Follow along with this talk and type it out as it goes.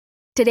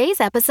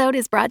Today's episode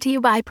is brought to you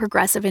by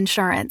Progressive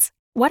Insurance.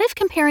 What if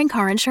comparing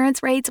car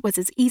insurance rates was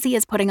as easy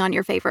as putting on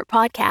your favorite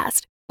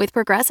podcast? With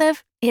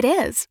Progressive, it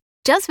is.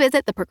 Just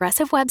visit the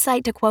Progressive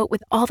website to quote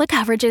with all the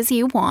coverages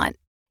you want.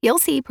 You'll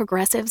see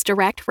Progressive's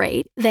direct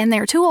rate, then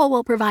their tool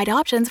will provide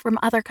options from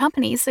other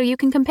companies so you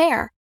can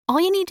compare.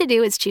 All you need to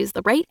do is choose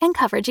the rate and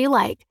coverage you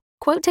like.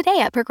 Quote today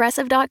at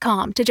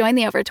Progressive.com to join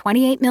the over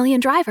 28 million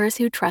drivers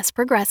who trust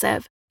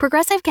Progressive.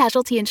 Progressive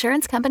Casualty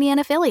Insurance Company and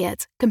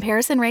Affiliates.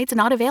 Comparison rates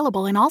not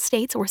available in all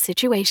states or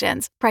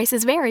situations.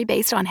 Prices vary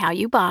based on how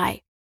you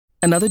buy.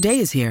 Another day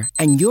is here,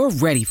 and you're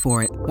ready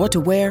for it. What to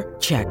wear?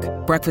 Check.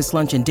 Breakfast,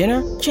 lunch, and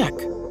dinner? Check.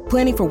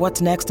 Planning for what's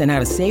next and how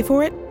to save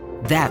for it?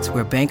 That's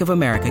where Bank of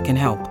America can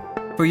help.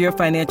 For your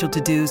financial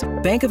to-dos,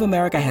 Bank of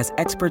America has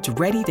experts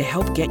ready to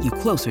help get you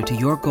closer to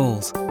your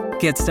goals.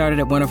 Get started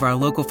at one of our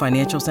local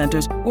financial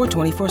centers or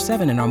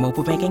 24/7 in our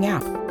mobile banking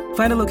app.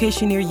 Find a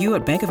location near you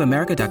at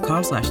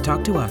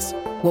bankofamerica.com/talktous.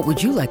 What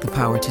would you like the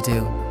power to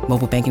do?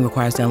 Mobile banking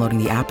requires downloading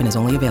the app and is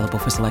only available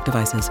for select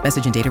devices.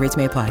 Message and data rates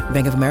may apply.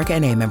 Bank of America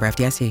NA, member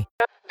FDIC.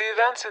 The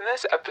events in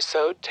this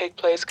episode take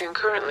place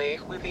concurrently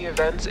with the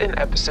events in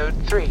episode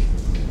 3.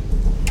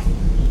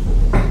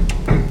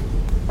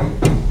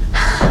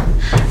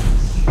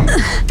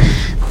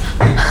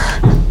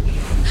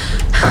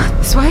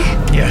 This way?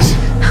 Yes.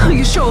 Are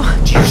you sure?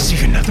 Do you see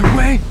another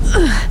way?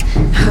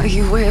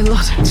 You weigh a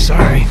lot.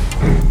 Sorry.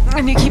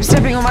 And you keep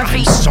stepping on my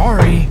feet.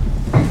 Sorry.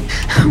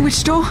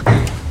 Which door?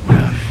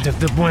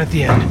 The one at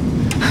the end.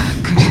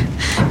 Good.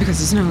 Because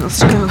there's nowhere else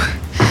to go.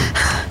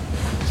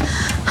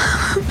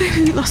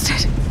 Maybe we lost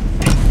it.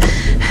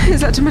 Is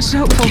that too much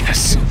helpful?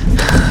 Yes. I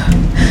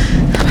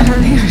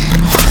don't hear it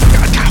anymore.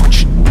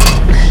 Ouch.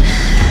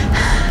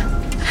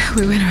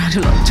 We went around a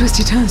lot of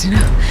twisty turns, you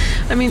know.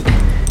 I mean,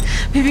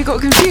 maybe you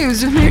got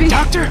confused, and maybe...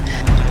 Doctor?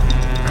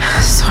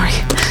 Sorry.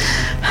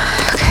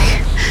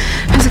 Okay.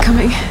 How's it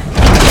coming?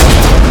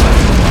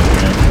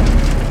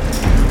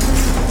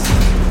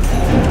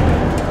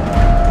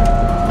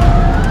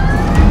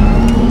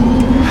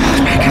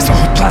 Meg has the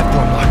whole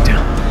platform locked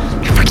down.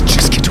 If I could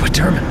just get to a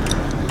terminal. In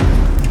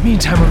the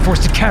meantime, we're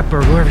forced to cat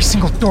burglar every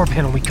single door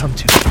panel we come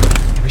to.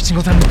 Every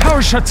single time the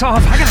power shuts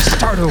off, I gotta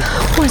start over.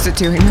 Why is it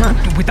doing that?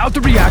 Without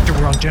the reactor,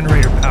 we're on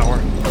generator power.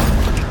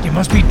 It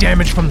must be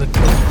damage from the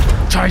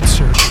tide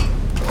surge.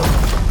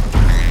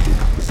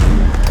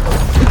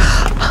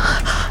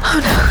 Oh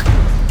no.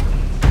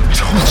 I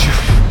told you.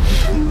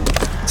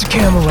 It's a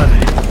CAM-11.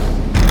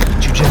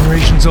 2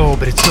 generations old,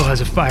 but it still has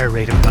a fire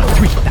rate of about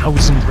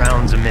 3,000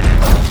 rounds a minute.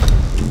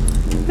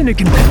 And it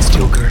can bend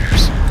steel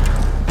girders.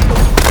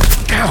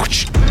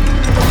 Ouch!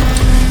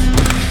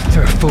 Is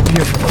there a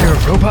phobia for fear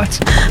of robots?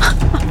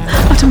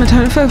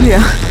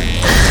 Automatonophobia.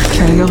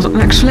 Fairly old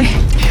one, actually.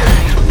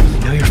 You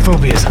know your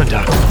phobias, huh,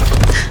 Doc?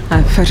 I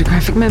have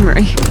photographic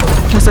memory.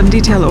 Plus, I'm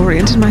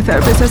detail-oriented. My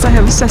therapist says I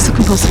have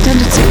obsessive-compulsive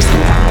tendencies.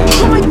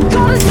 Oh my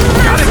god, it's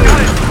Got it!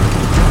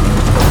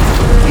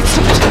 It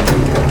stopped.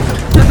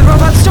 No, the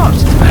robot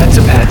stopped. That's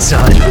a bad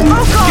sign.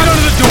 Oh god! Get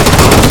under the door!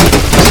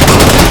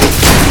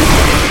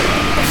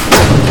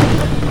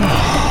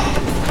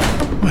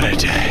 What a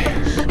day.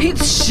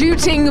 It's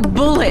shooting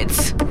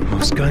bullets.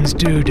 Most guns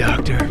do,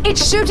 Doctor.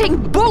 It's shooting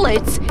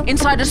bullets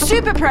inside a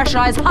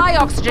super-pressurized,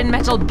 high-oxygen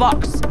metal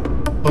box.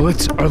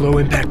 Bullets are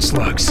low-impact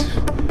slugs.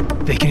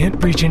 They can't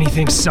breach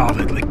anything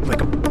solid,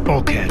 like a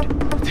bulkhead.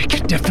 They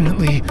can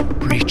definitely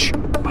breach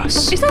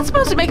us. Is that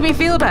supposed to make me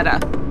feel better?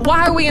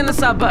 Why are we in the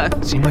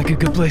suburb? Seemed like a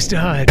good place to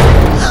hide.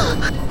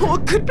 Oh, a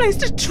good place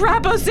to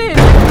trap us in.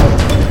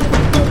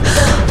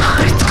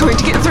 It's going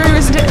to get through,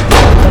 isn't it?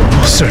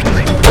 Most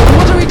certainly.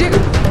 What do we do?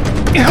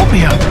 Help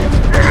me out.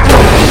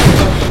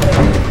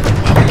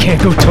 Well, we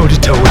can't go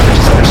toe-to-toe with it,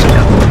 especially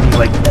not with me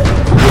like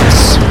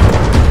this.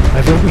 I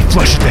vote we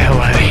flush the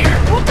hell out of here.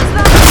 What was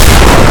that?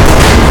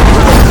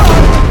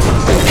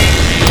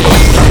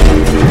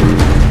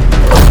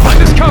 Find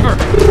this cover!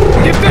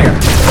 Get there!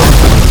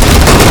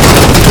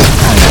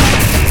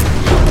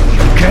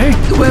 Okay?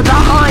 We're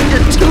behind a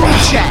tool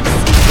chest.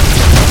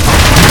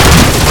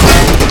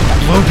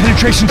 Low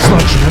penetration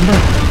slugs, remember?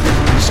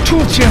 This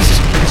tool chest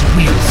has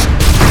wheels.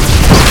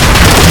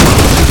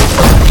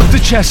 Let the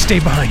chest stay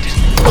behind it.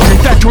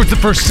 Take that towards the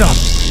first sub.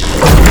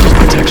 There's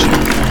protection.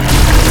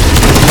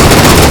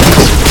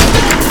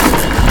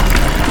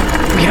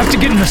 We have to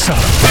get in the sub.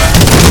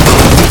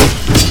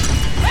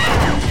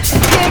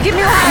 Yeah, give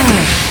me your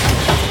hand.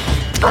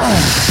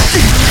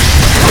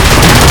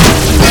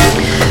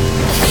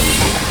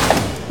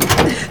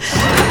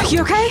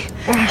 You okay?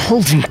 We're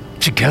holding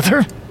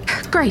together?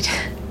 Great.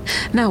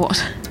 Now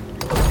what?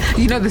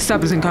 You know the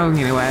sub isn't going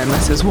anywhere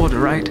unless there's water,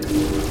 right?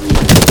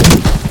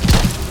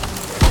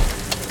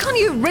 Can't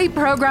you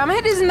reprogram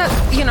it? Isn't that,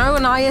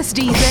 an ISD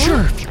thing?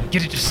 Sure, if you can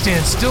get it to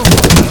stand still.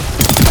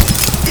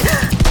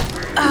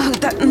 Oh,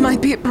 that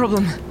might be a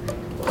problem.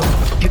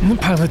 Get in the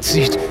pilot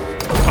seat.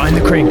 Find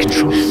the crane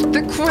controls.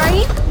 The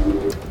crane?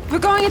 We're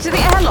going into the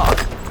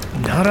airlock.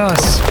 Not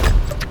us.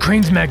 The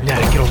crane's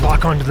magnetic. It'll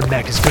lock onto the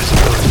mech as good as it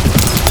goes.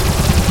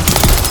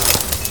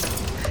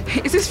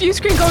 Is this view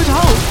screen going to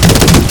hold?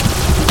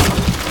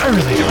 fire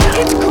relator.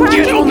 It's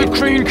cracking! Get on the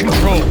crane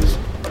controls!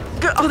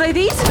 Are they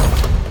these?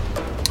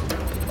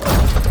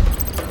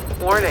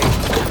 Warning.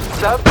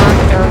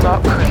 Sub-berth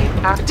airlock crane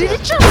active. Did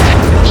it just...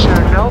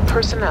 Ensure no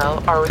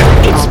personnel are within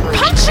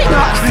operation. punching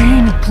us!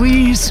 Crane,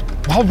 please,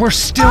 while we're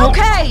still...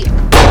 Okay!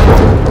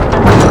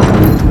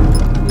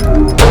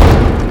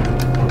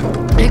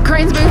 The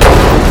crane's moving.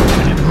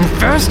 Can it move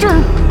faster?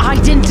 I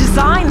didn't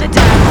design the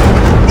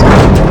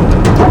damn...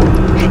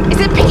 Is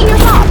it picking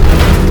us up?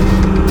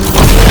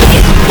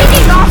 It's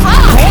picking us up!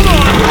 Hold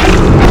on!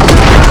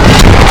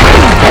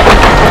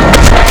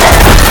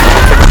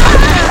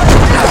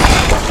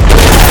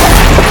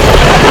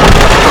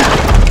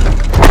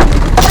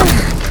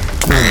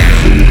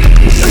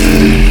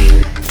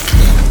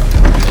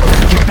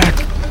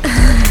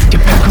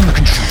 Get back on the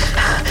control.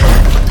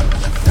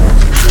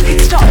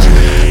 It stopped.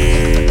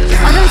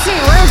 I don't see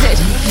it. Where is it?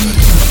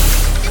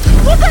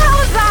 What the hell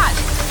is that?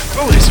 A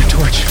laser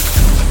torch.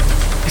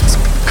 It's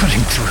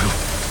cutting through.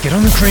 Get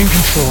on the crane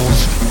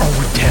controls, or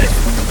we're dead.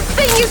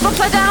 Thing is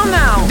upside down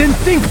now. Then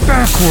think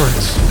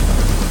backwards.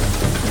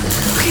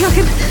 Okay,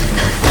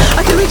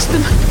 I can reach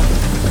them.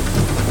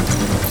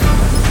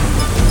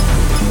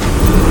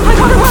 I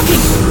got it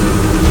working.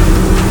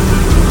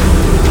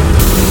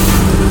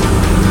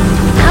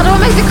 How do I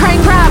make the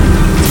crane grab?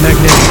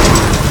 Magnetic.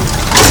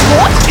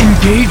 What?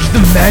 Engage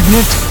the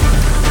magnet.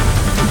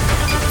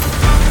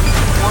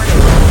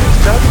 Warning.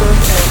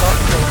 Sub-berth airlock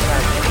crane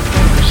magnet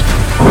engaged.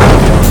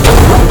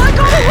 I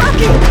got it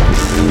working.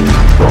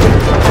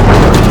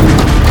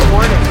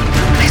 Warning.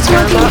 It's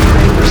working. Airlock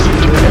crane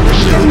procedure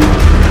initiated.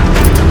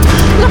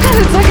 Look at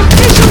it, it's like a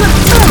fish on the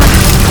stomach.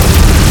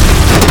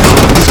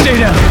 Stay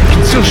down. You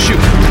can still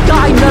shoot.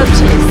 I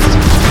noticed.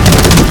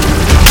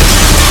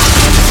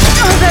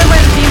 Oh, there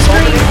went the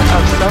Opening screen.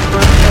 of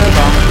sub-berth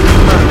airlock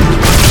confirmed.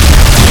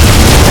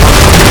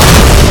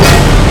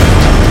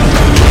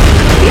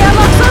 The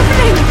airlock's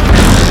opening.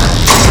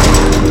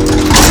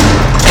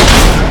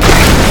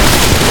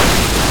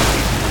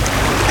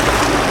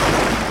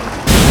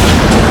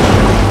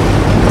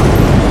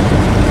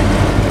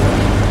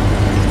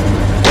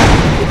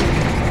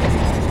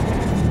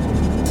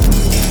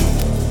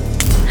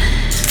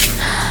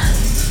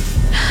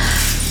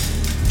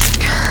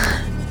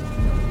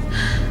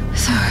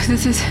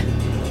 This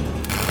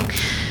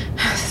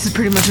is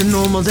pretty much a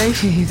normal day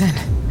for you then.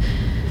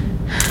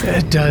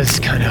 It does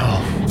kind of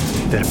all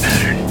fit a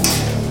pattern.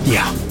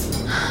 Yeah.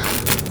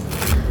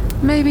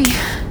 Maybe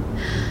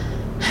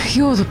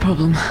you're the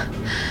problem.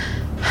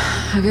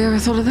 Have you ever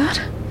thought of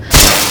that?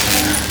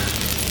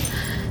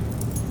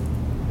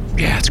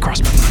 Yeah, it's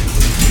crossed my mind.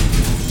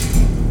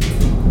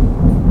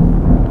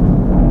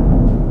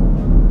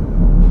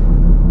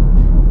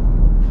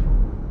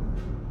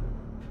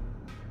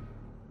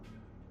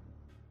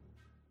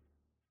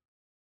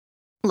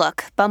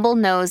 Look, Bumble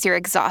knows you're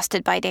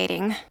exhausted by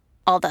dating.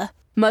 All the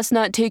must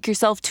not take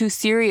yourself too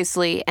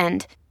seriously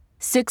and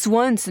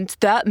 6'1" since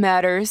that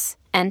matters.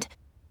 And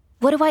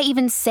what do I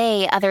even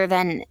say other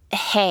than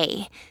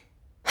hey?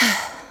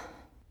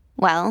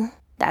 Well,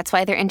 that's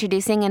why they're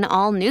introducing an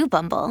all-new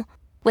Bumble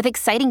with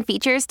exciting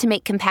features to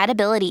make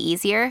compatibility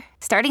easier,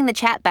 starting the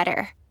chat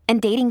better,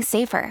 and dating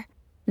safer.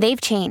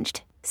 They've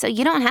changed, so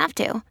you don't have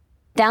to.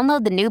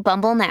 Download the new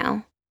Bumble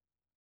now.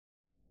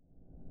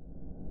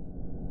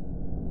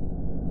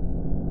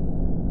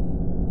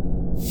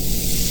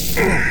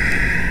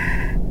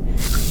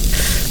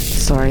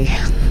 Sorry.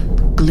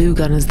 Glue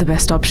gun is the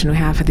best option we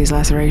have for these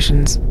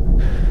lacerations.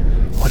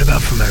 What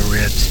about for my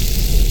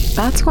ribs?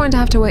 That's going to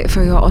have to wait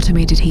for your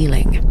automated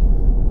healing.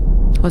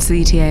 What's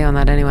the ETA on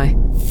that anyway?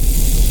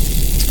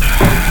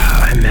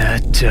 I'm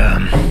at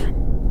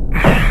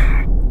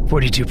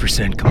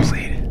 42%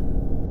 complete.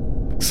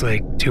 Looks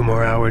like 2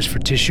 more hours for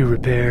tissue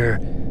repair,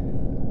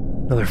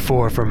 another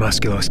 4 for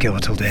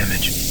musculoskeletal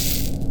damage.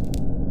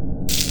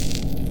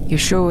 You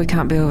sure we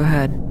can't be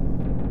overheard?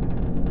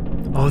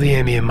 All the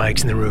Amy and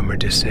mics in the room are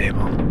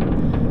disabled.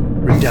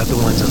 Ripped out the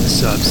ones on the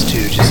subs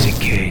too, just in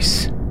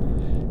case.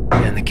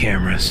 And the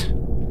cameras.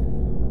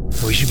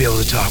 We should be able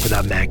to talk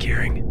without Mac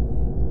hearing.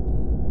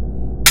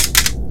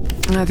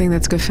 I think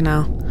that's good for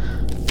now.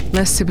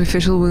 Less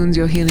superficial wounds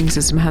your healing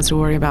system has to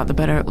worry about, the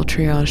better it will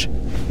triage.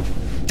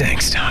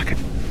 Thanks, Doc.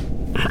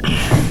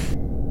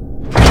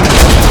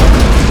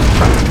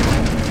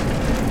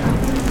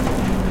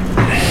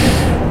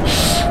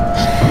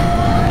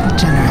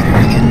 Generator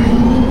again.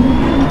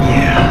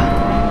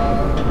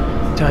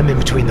 Yeah. Time in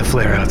between the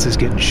flare-outs is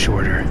getting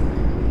shorter.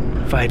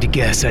 If I had to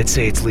guess, I'd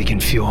say it's leaking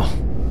fuel.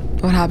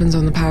 What happens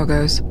when the power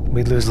goes?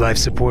 We'd lose life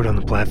support on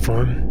the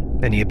platform,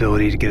 any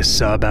ability to get a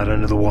sub out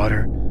under the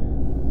water.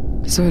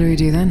 So what do we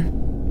do then?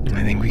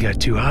 I think we got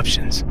 2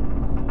 options.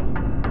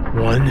 1,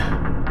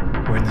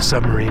 we're in the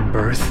submarine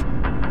berth.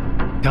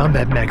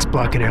 Combat mech's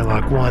blocking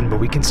airlock 1, but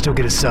we can still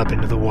get a sub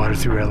into the water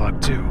through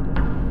airlock 2.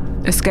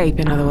 Escape,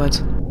 in other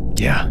words.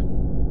 Yeah.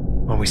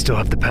 Well, we still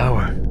have the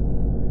power.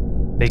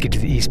 Make it to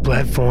the east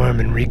platform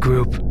and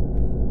regroup.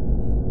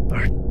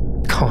 Or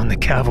call in the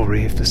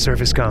cavalry if the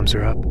surface comms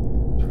are up.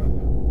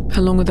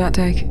 How long would that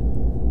take?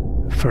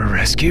 For a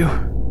rescue?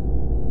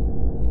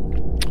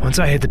 Once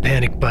I hit the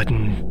panic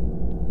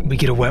button, we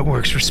get a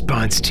Wetworks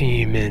response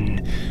team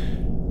in,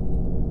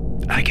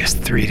 I guess,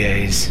 3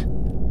 days.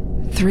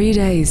 3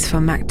 days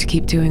for Mac to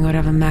keep doing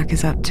whatever Mac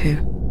is up to.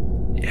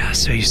 Yeah,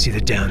 so you see the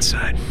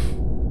downside.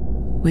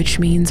 Which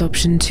means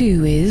option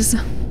 2 is...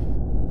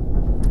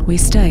 we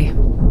stay.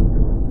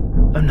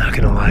 I'm not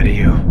gonna lie to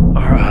you,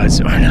 our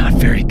odds are not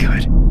very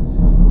good.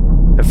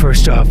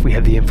 First off, we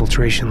have the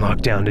infiltration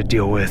lockdown to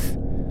deal with.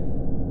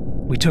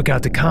 We took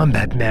out the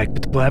combat mech,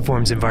 but the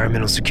platform's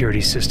environmental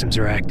security systems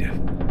are active.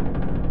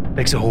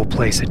 Makes the whole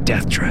place a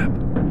death trap.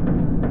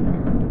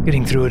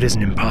 Getting through it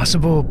isn't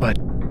impossible, but...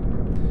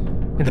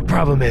 and the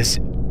problem is...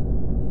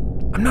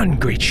 I'm not in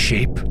great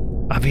shape,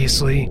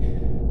 obviously.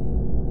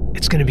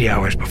 It's gonna be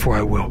hours before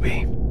I will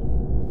be.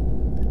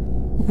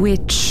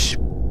 Which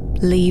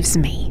leaves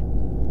me.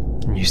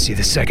 And you see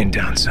the second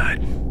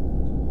downside.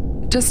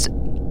 Just...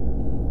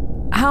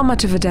 how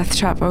much of a death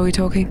trap are we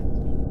talking?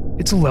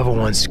 It's a level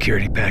 1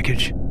 security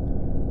package.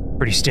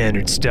 Pretty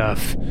standard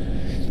stuff.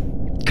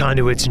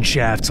 Conduits and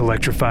shafts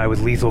electrify with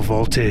lethal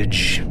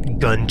voltage,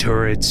 gun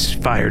turrets,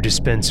 fire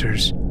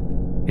dispensers.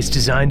 It's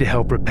designed to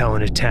help repel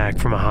an attack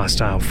from a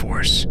hostile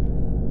force.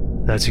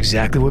 That's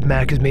exactly what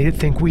Mac has made it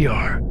think we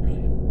are.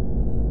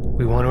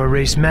 We want to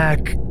erase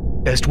Mac.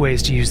 Best way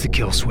is to use the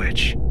kill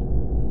switch.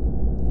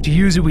 To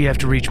use it, we have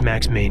to reach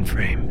Mac's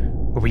mainframe,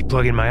 where we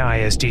plug in my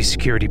ISD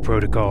security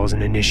protocols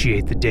and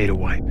initiate the data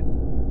wipe.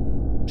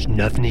 There's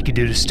nothing he can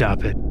do to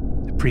stop it.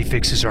 The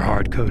prefixes are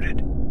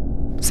hard-coded.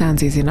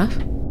 Sounds easy enough.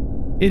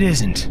 It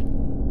isn't.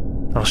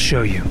 I'll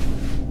show you.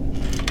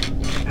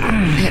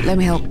 Here, let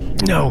me help.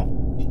 No.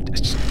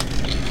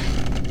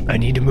 I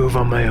need to move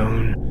on my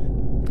own.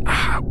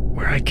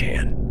 Where I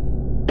can.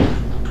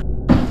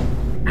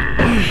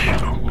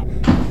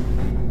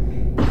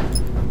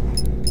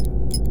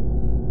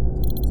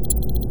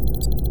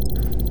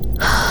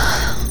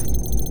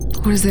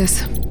 What is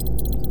this?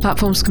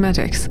 Platform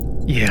schematics?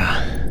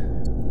 Yeah.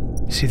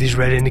 See these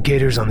red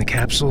indicators on the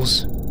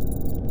capsules?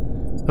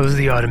 Those are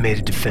the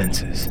automated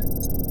defenses.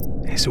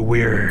 Okay, so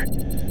we're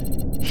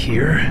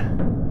here,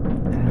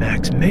 and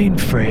Mac's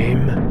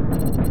mainframe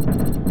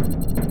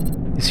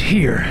is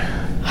here.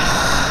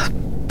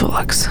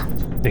 Bullocks.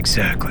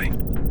 Exactly.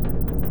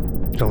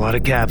 There's a lot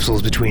of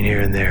capsules between here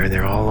and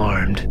they're all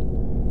armed.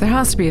 There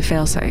has to be a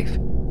failsafe.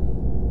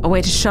 A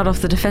way to shut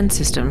off the defense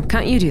system.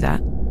 Can't you do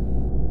that?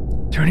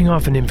 Turning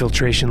off an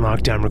infiltration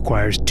lockdown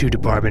requires 2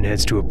 department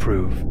heads to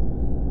approve.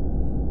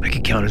 I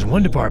could count as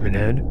 1 department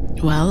head.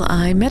 Well,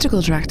 I'm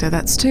medical director,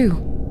 that's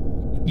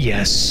 2.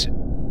 Yes,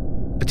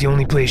 but the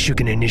only place you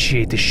can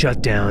initiate the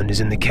shutdown is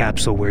in the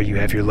capsule where you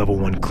have your level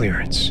 1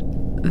 clearance.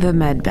 The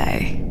med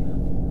bay.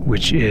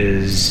 Which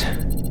is...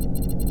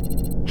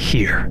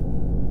 here.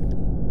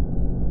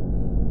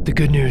 The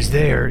good news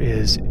there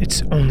is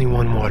it's only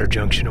 1 water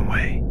junction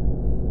away.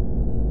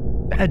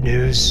 Bad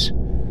news...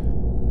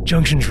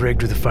 junction's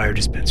rigged with a fire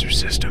dispenser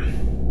system.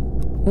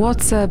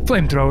 What's a...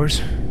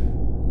 Flamethrowers.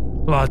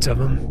 Lots of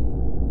them.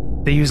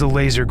 They use a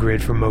laser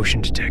grid for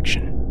motion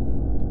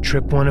detection.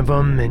 Trip one of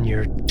them and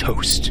you're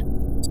toast.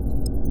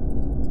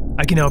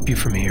 I can help you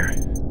from here.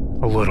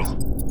 A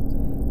little.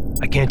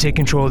 I can't take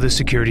control of the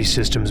security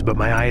systems, but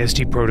my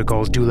ISD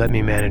protocols do let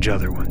me manage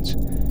other ones.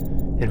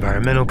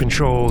 Environmental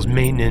controls,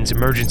 maintenance,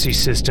 emergency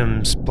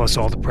systems, plus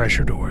all the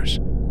pressure doors.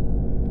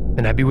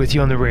 And I'd be with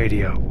you on the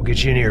radio. We'll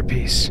get you an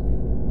earpiece.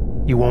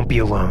 You won't be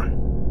alone.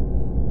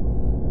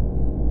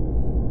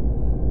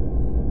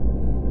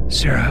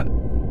 Sarah,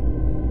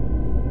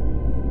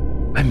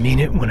 I mean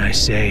it when I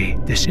say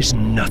this is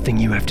nothing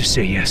you have to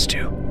say yes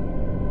to.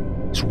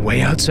 It's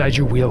way outside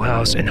your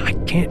wheelhouse, and I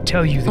can't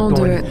tell you that I'll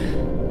do it.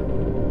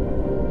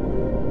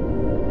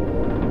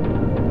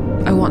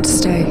 I want to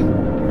stay.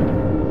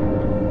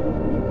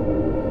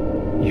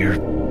 You're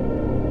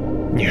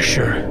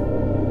sure?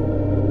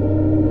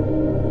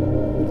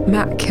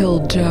 Matt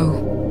killed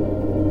Joe.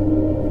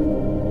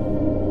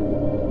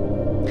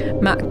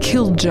 Matt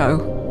killed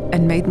Joe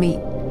and made me...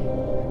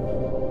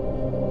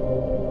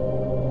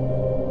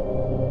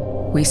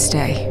 We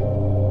stay.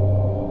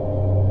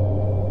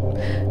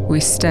 We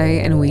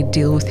stay and we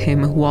deal with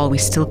him while we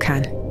still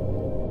can.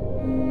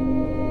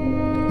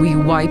 We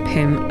wipe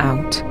him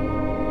out.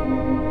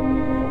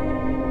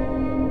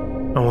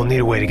 Oh, we'll need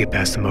a way to get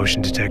past the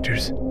motion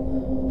detectors.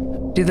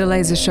 Do the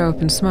lasers show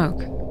up in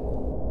smoke?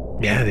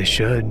 Yeah, they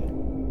should.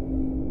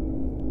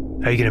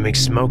 How are you gonna make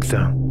smoke,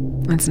 though?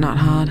 It's not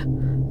hard.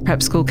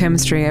 Prep school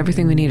chemistry,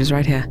 everything we need is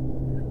right here.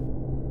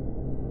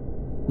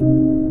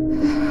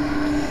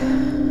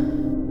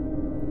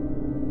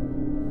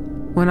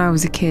 When I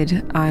was a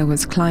kid, I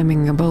was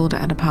climbing a boulder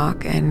at a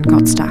park and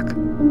got stuck.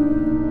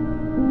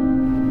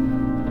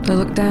 I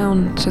looked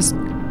down, just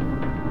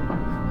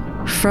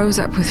froze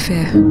up with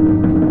fear.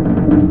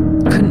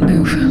 Couldn't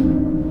move.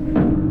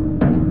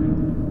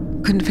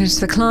 Couldn't finish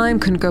the climb,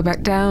 couldn't go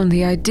back down.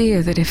 The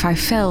idea that if I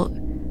fell...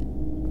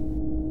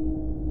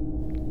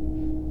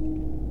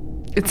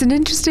 It's an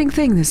interesting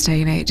thing this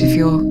day and age, if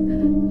you're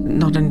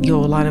not in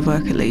your line of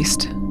work at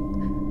least.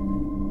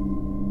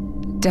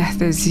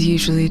 death is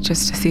usually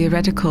just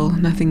theoretical,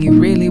 nothing you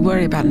really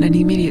worry about in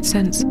any immediate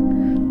sense.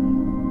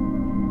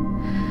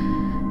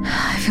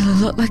 I feel a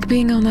lot like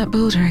being on that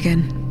boulder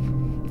again,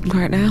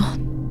 right now.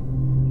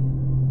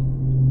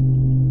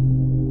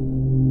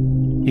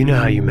 You know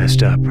how you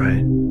messed up,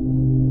 right?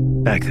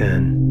 Back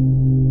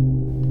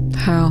then.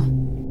 How?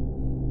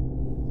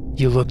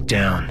 You looked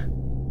down.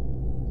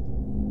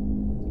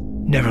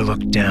 Never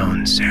look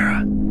down,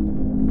 Sarah.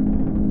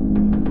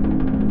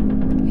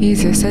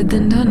 Easier said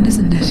than done,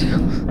 isn't it?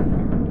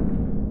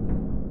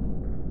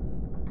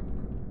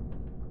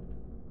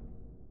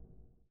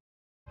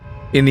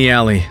 In the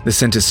alley, the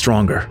scent is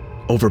stronger,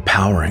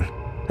 overpowering.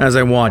 As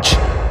I watch,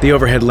 the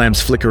overhead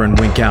lamps flicker and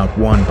wink out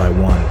one by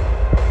one.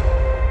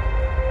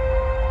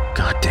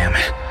 God damn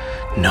it.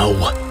 No.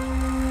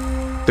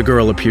 The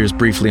girl appears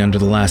briefly under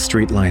the last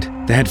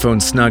streetlight, the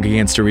headphones snug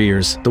against her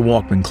ears, the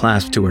Walkman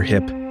clasped to her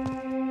hip.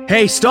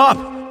 Hey, stop!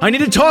 I need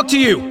to talk to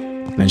you!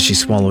 Then she's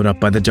swallowed up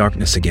by the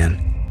darkness again.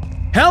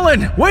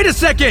 Helen, wait a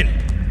second!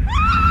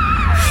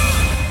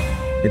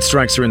 It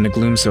strikes her in the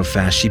gloom so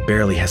fast she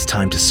barely has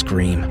time to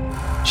scream.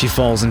 She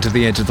falls into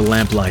the edge of the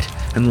lamplight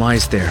and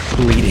lies there,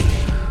 bleeding,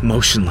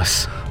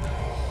 motionless.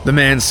 The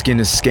man's skin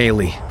is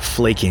scaly,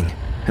 flaking,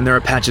 and there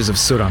are patches of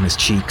soot on his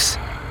cheeks.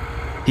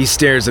 He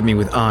stares at me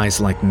with eyes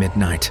like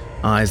midnight,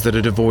 eyes that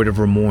are devoid of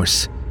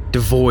remorse,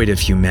 devoid of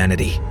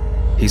humanity.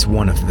 He's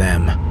one of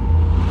them.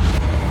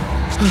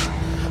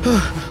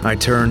 I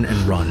turn and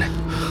run,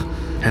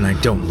 and I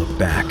don't look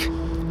back.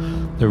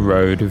 The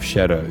Road of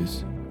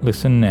Shadows.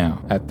 Listen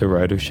now at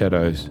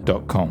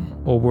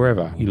theroadofshadows.com or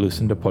wherever you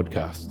listen to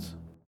podcasts.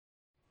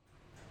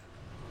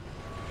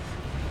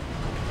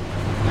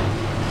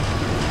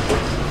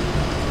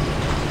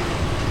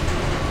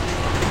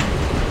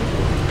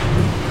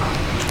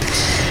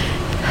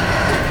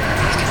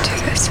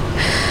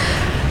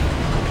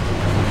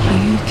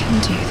 You can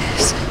do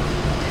this.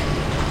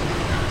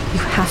 You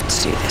have to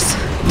do this.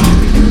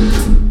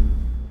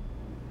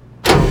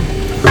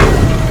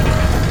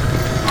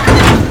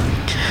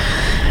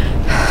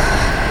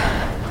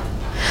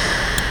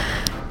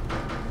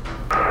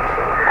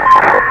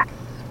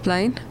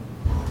 Blaine?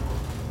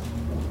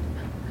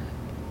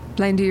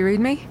 Blaine, do you read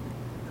me?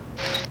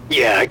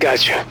 Yeah, I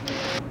got you.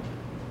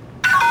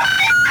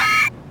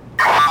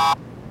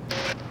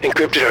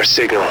 Encrypted our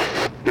signal.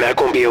 Mac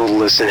won't be able to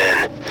listen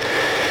in.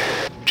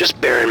 Just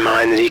bear in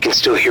mind that he can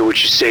still hear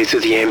what you say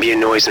through the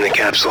ambient noise in the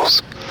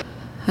capsules.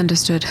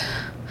 Understood.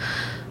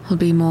 I'll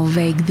be more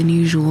vague than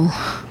usual.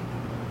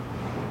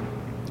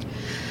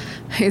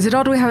 Is it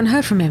odd we haven't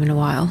heard from him in a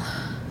while?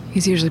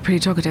 He's usually pretty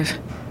talkative.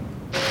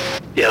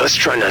 Yeah, let's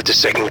try not to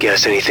second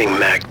guess anything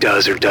Mac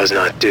does or does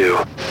not do.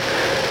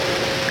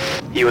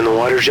 You in the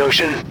water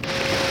junction?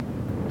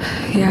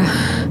 Yeah.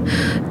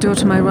 Door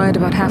to my right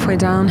about halfway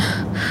down.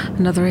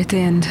 Another at the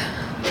end.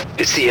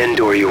 It's the end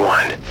door you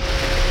want.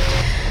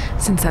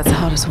 Since that's the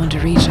hardest one to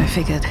reach, I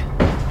figured.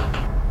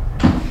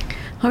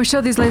 Are we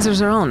sure these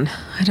lasers are on?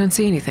 I don't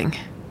see anything.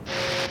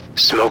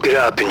 Smoke it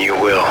up and you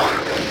will.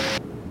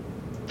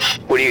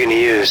 What are you gonna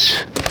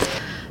use?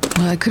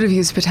 Well, I could have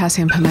used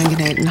potassium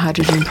permanganate and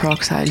hydrogen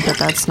peroxide, but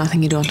that's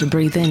nothing you'd want to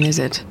breathe in, is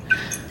it?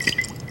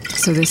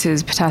 So this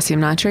is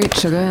potassium nitrate,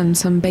 sugar, and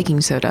some baking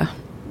soda.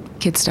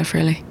 Kid stuff,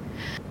 really.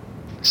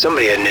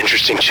 Somebody had an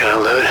interesting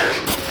childhood.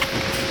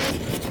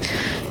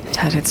 It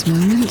had its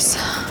moments.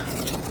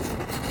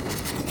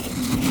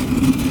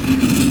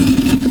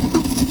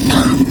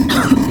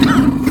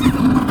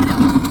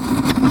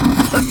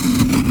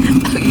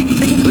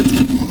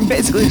 It's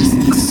basically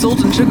just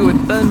salt and sugar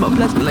with burn more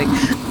pleasantly.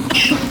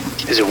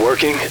 Is it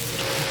working?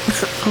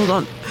 Hold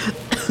on.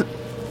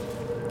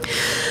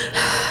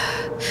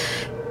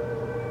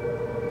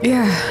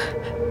 Yeah.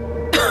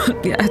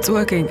 Yeah, it's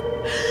working.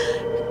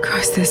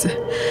 Christ, there's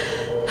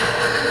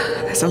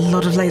a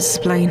lot of lasers,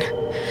 Blaine.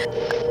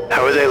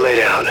 How are they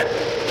laid out?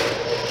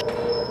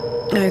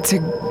 It's a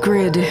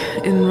grid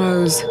in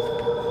rows.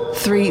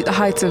 3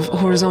 heights of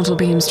horizontal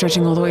beams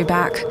stretching all the way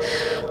back.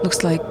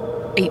 Looks like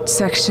 8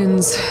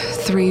 sections,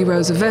 3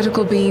 rows of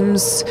vertical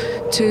beams,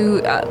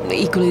 2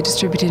 equally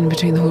distributed in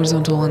between the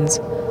horizontal ones.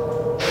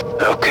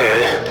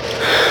 Okay.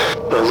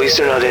 Well, at least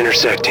they're not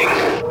intersecting.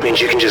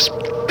 Means you can just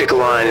pick a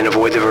line and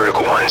avoid the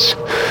vertical ones.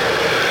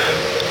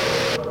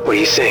 What do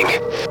you think?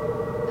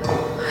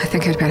 I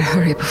think I'd better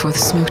hurry before the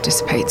smoke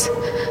dissipates.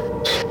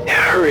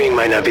 Yeah, hurrying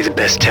might not be the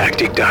best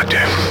tactic, Doctor.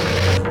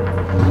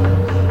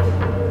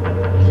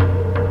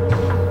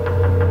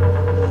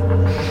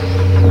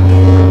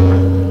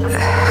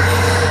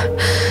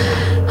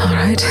 All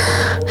right.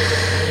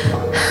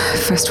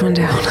 First one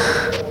down.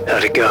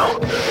 How'd it go?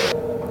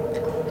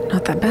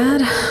 Not that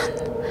bad.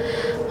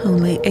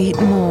 Only 8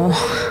 more.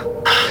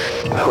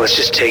 Well, let's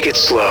just take it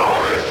slow.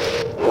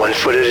 1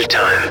 foot at a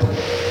time.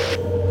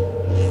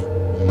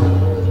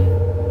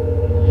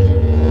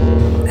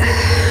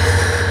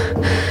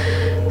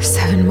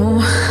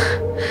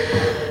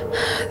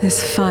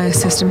 This fire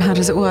system, how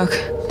does it work?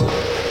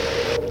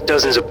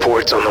 Dozens of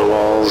ports on the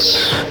walls.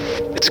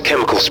 It's a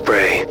chemical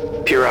spray.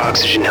 Pure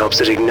oxygen helps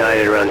it ignite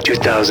at around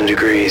 2,000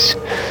 degrees.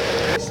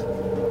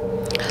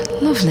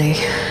 Lovely.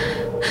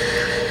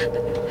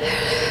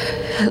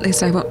 At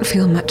least I won't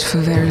feel much for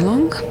very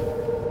long.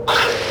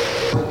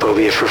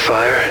 Phobia for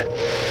fire?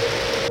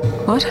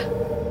 What?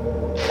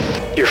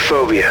 Your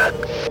phobia.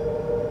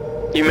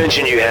 You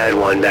mentioned you had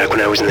one back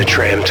when I was in the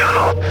tram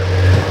tunnel.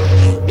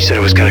 You said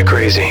it was kind of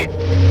crazy.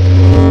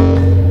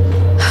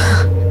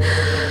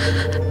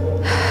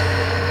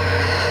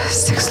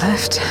 Six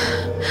left.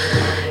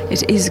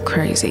 It is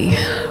crazy.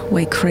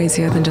 Way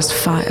crazier than just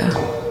fire.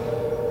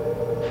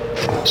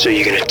 So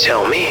you're gonna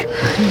tell me?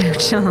 No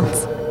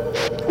chance.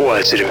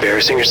 What, is it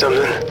embarrassing or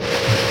something?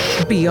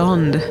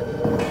 Beyond.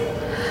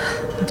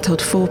 I've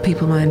told 4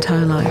 people my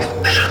entire life.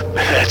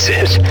 That's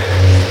it.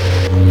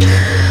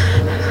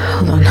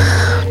 Hold on.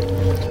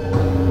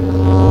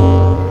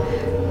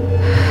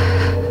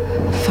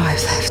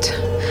 5 left.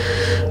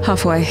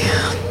 Halfway.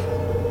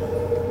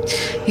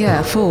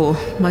 Yeah, 4.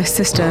 My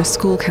sister,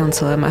 school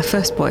counselor, my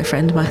first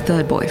boyfriend, my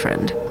third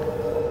boyfriend.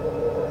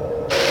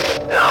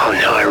 Oh,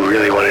 now I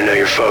really want to know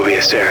your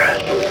phobia, Sarah.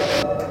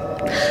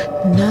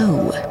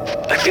 No.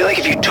 I feel like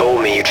if you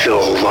told me, you'd feel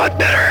a lot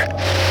better.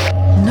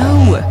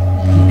 No.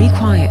 Be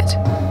quiet.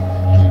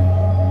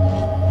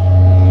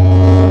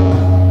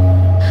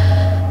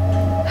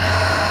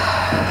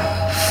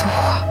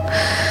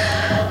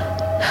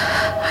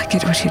 I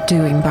get what you're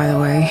doing, by the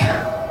way.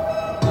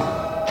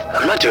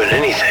 I'm not doing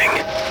anything.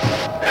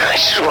 I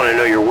just want to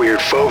know your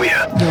weird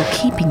phobia. You're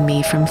keeping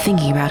me from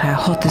thinking about how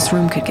hot this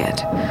room could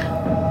get.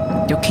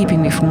 You're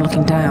keeping me from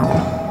looking down.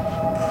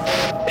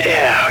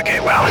 Yeah, okay,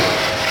 well,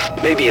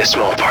 maybe a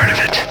small part of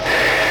it.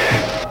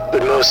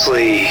 But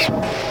mostly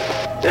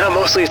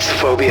it's the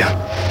phobia.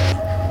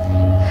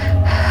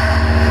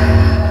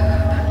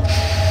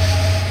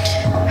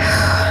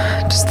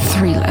 Just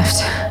 3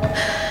 left.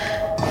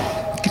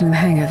 Getting the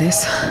hang of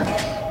this.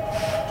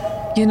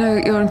 You know,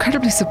 you're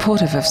incredibly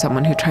supportive of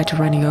someone who tried to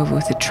run you over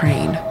with a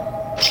train.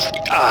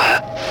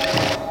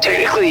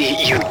 Technically,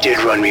 you did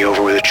run me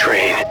over with a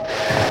train.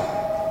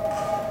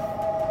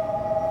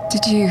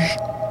 Did you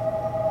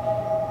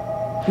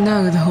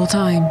know the whole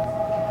time?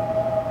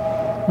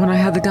 When I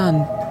had the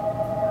gun?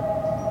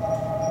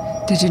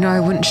 Did you know I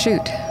wouldn't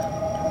shoot?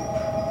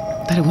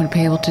 That I wouldn't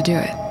be able to do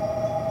it?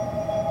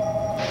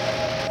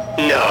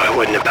 No, it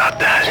wasn't about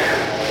that.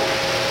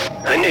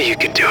 I knew you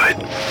could do it.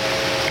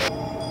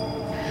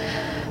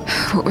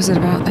 What was it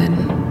about then?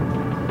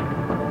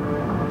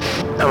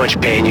 How much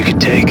pain you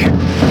could take.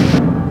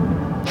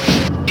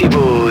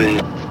 People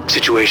in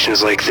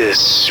situations like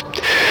this,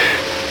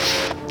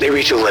 they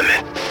reach a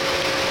limit.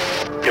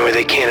 Where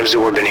they can't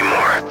absorb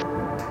anymore.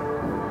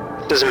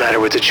 Doesn't matter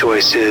what the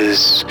choice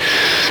is.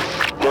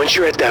 Once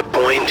you're at that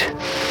point,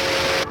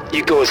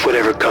 you go with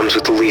whatever comes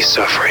with the least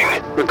suffering,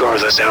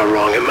 regardless how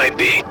wrong it might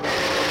be.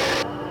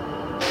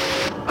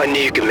 I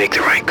knew you could make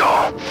the right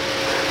call.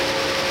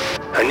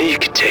 I knew you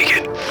could take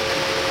it.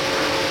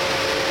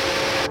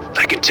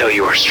 I could tell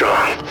you were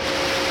strong.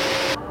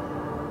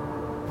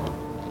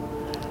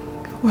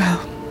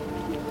 Well,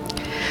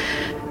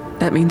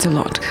 that means a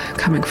lot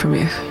coming from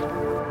you.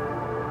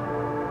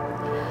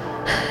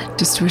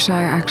 Just wish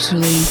I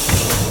actually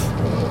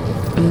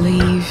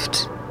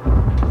believed.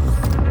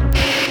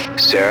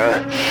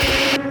 Sarah?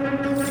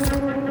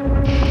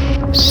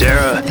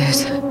 Sarah?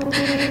 There's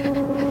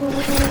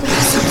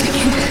something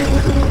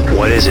here.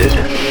 What is it?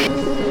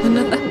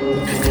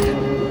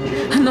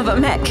 Another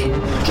mech.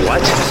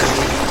 What?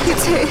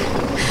 It's here.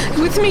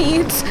 With me.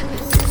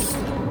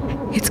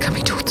 It's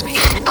coming towards me.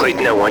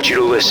 Clayton, I want you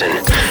to listen.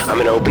 I'm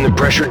gonna open the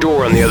pressure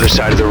door on the other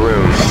side of the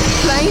room.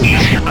 Plane?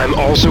 I'm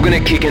also gonna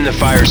kick in the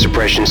fire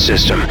suppression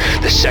system.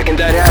 The second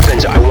that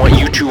happens, I want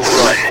you to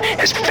run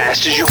as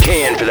fast as you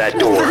can for that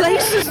door.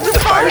 The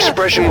fire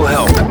suppression will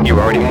help. You're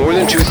already more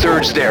than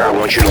 2/3 there. I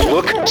want you to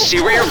look,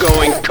 see where you're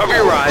going, cover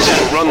your eyes,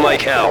 and run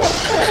like hell.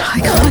 I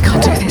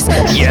can't do this.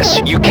 Yes,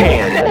 you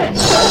can.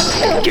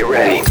 Get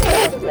ready.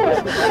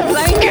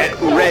 Plane? Get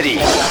ready.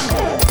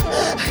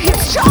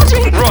 It's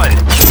charging! Run!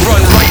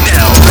 Run right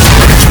now!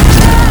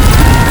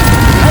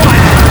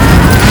 Run!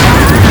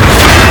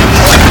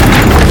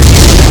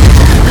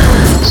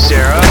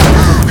 Sarah?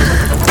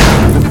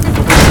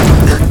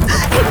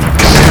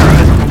 Sarah?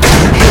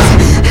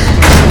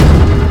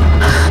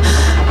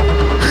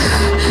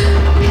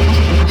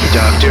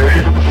 Doctor?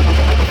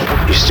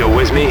 You still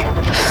with me?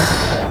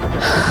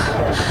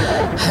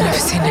 I've never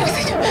seen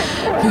anything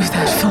move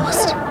that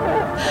fast.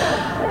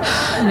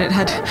 And it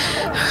had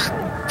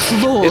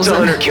floors. It's a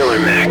hunter-killer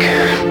mech,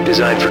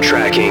 designed for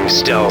tracking,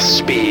 stealth,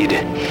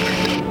 speed,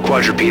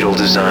 quadrupedal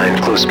design,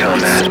 close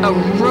combat. A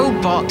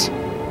robot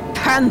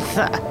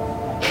panther.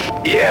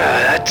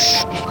 Yeah,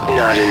 that's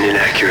not an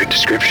inaccurate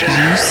description.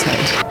 You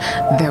said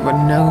there were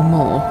no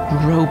more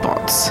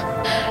robots.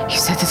 You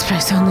said this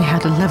place only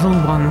had a level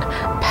 1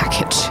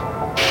 package.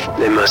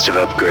 They must have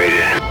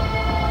upgraded.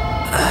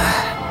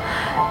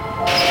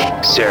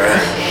 Sarah?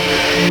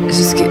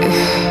 Just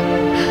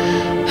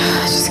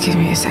give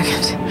me a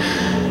second.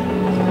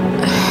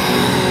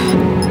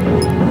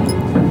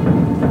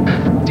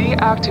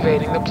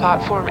 Deactivating the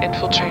platform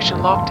infiltration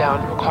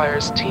lockdown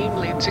requires team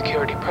lead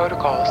security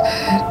protocols.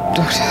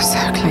 Dr.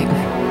 Sarah Clayton.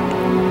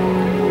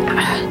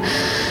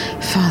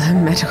 Father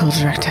Medical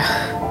Director.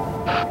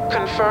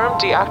 Confirm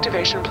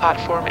deactivation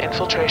platform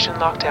infiltration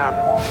lockdown.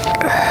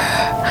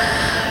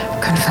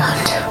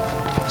 Confirmed.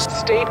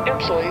 State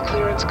employee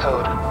clearance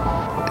code.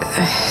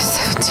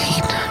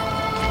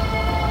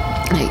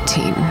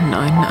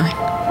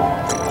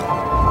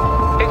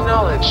 17-18-99.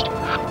 Acknowledged.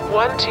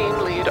 One team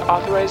lead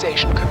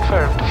authorization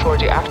confirmed for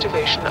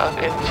deactivation of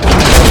infiltration.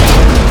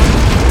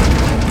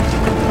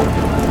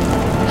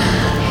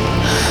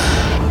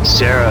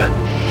 Sarah,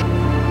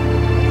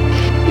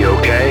 you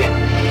okay?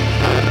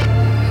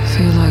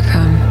 Feel like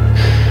I'm...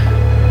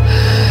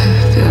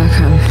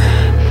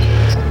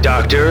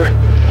 Doctor? I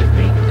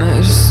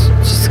was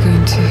just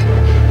going to...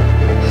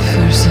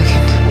 for a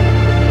second.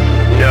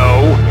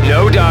 No,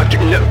 doctor,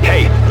 no.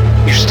 Hey,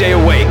 you stay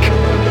awake.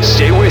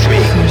 Stay with me.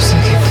 For a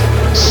second.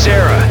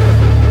 Sarah!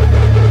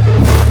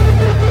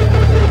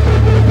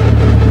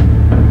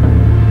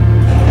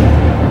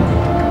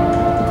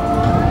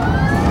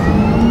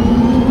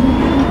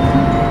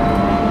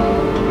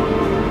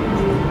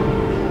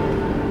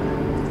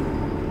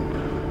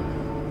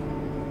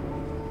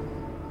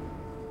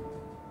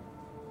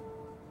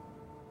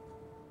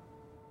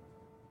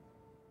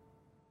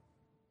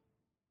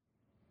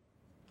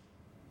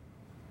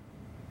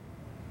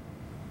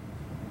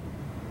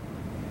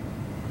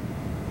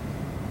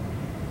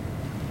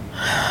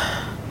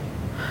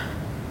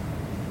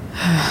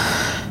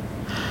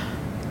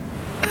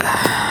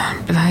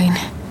 Blaine.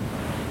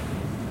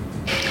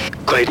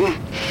 Clayton?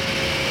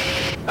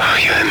 Oh,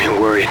 you had me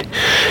worried.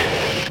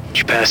 Did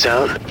you pass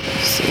out?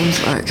 Seems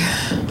like...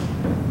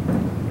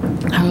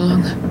 How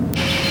long?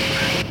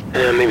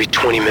 Maybe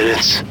 20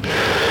 minutes.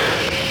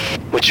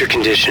 What's your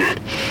condition?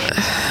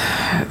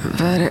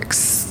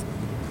 Verdict's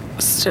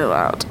still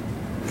out.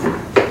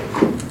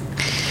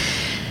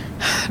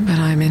 But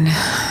I'm in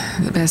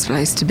the best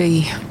place to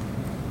be.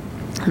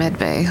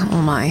 Medbay,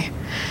 all my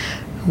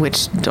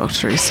witch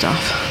doctory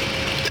stuff.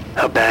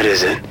 How bad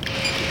is it?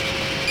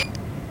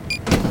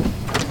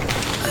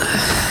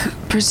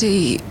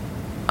 Pretty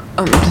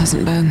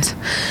unpleasant burns.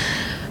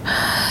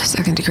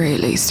 Second degree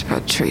at least,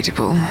 but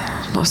treatable.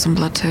 Lost some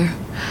blood too.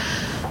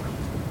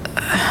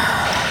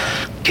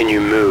 Can you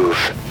move?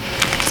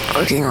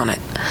 Working on it.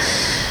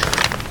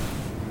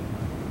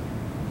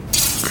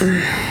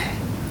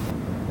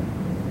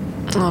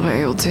 I'll be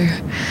able to.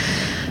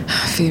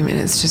 A few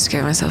minutes just to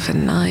get myself a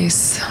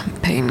nice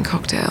pain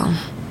cocktail.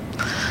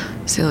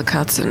 Seal the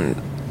cuts and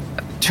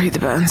treat the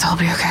burns. I'll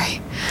be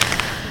okay.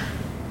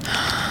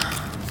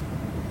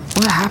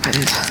 What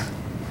happened?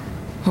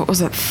 What was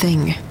that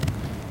thing?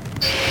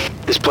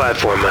 This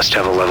platform must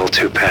have a level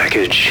 2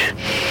 package.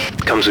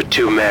 Comes with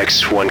 2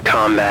 mechs, 1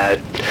 combat,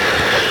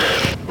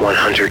 1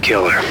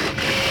 hunter-killer.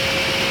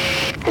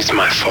 It's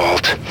my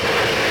fault.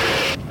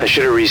 I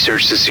should have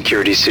researched the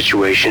security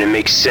situation. It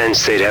makes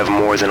sense they'd have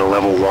more than a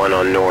level 1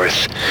 on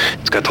North.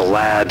 It's got the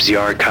labs, the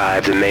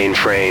archive, the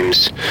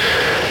mainframes.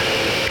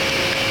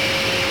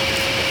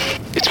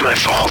 It's my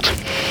fault.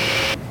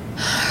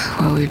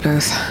 Well, we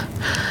both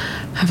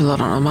have a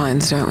lot on our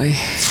minds, don't we?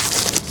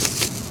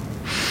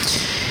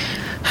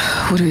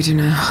 What do we do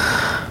now?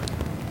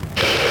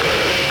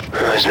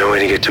 There's no way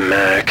to get to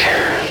Mac.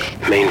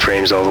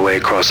 Mainframes all the way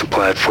across the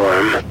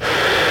platform.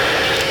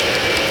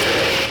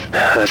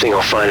 I think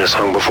I'll find us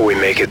long before we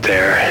make it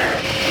there.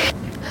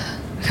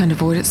 We can't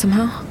avoid it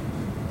somehow?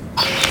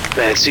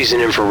 It sees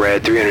an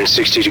infrared,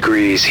 360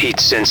 degrees, heat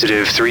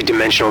sensitive,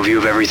 3-dimensional view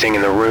of everything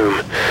in the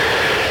room.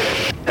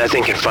 That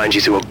thing can find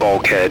you through a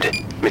bulkhead.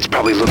 It's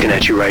probably looking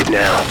at you right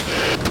now.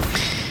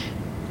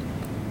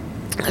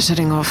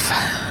 Shutting off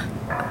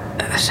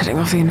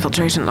the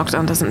infiltration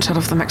lockdown doesn't shut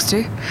off the mechs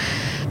too?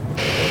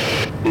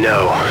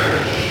 No.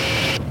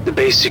 The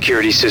base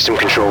security system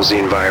controls the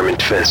environment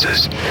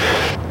defenses.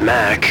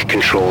 Mac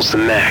controls the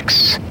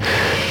mechs.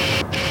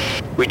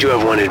 We do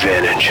have one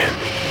advantage.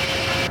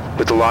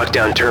 With the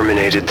lockdown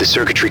terminated, the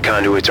circuitry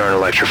conduits aren't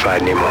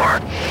electrified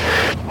anymore.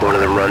 One of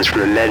them runs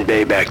from the med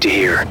bay back to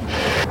here.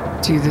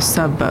 To the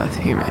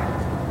sub-berth, you mean?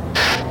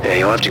 Yeah,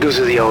 you'll have to go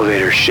through the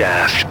elevator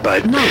shaft,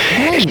 but... No,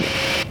 when?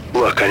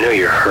 Look, I know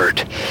you're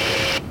hurt,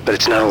 but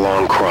it's not a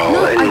long crawl.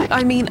 No, and...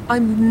 I mean,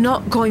 I'm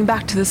not going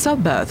back to the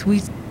sub-berth.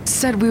 We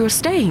said we were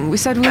staying. We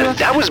said we were...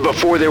 That was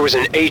before there was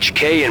an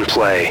HK in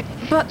play.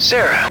 But...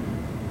 Sarah,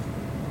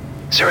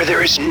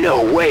 there is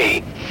no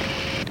way.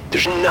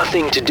 There's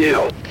nothing to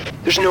do.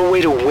 There's no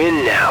way to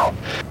win now.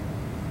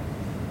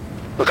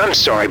 Look, I'm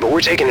sorry, but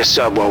we're taking a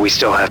sub while we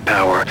still have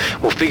power.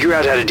 We'll figure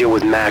out how to deal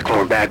with Mac when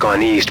we're back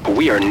on East, but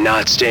we are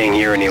not staying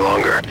here any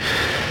longer.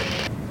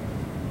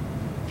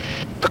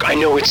 Look, I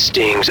know it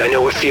stings. I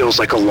know it feels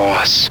like a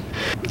loss.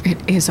 It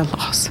is a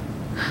loss.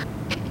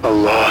 A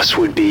loss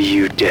would be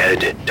you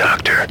dead,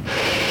 Doctor.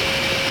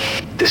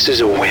 This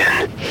is a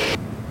win.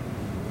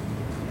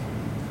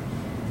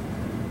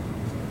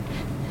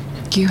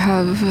 You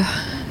have...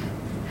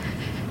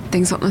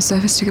 things on the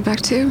surface to get back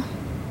to?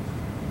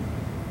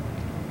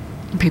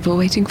 People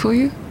waiting for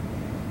you?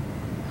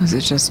 Was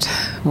it just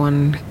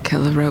one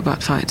killer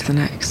robot fight to the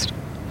next?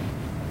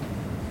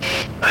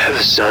 I have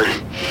a son.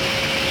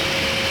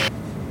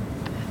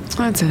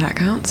 I'd say that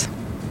counts.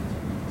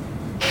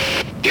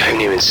 You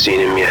haven't even seen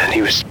him yet.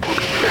 He was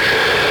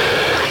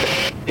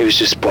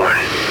just born.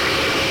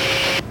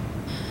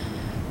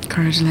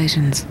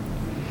 Congratulations.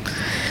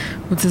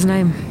 What's his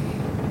name?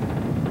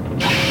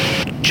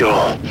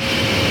 Joel.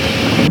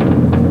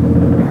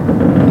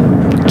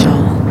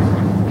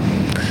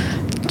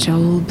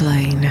 Joel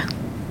Blaine.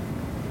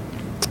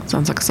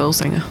 Sounds like a soul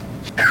singer.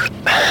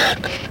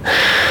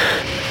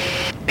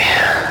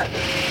 Yeah.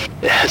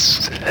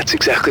 That's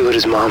exactly what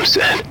his mom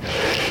said.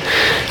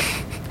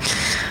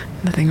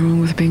 Nothing wrong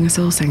with being a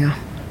soul singer.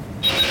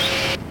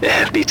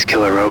 Yeah, it beats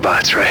killer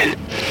robots, right?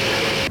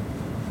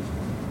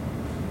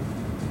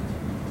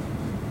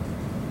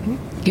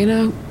 You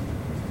know,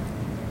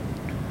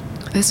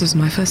 this was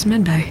my first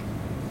midday.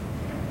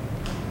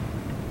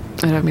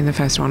 I don't mean the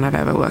first one I've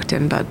ever worked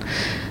in, but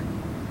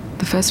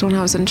the first one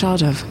I was in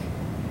charge of.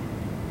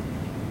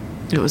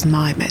 It was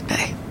my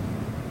midday.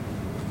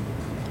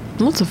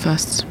 Lots of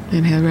firsts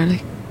in here,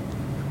 really.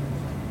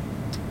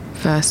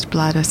 First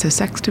bladder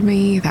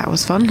cystectomy, that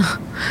was fun.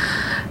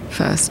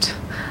 First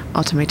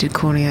automated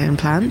cornea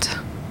implant.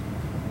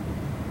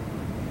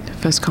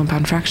 First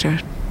compound fracture,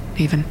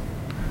 even.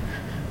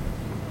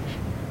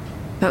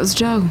 That was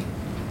Joe.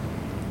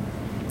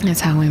 That's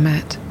how we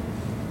met.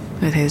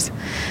 With his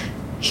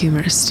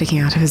humerus sticking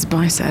out of his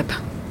bicep.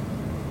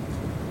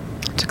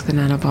 It took the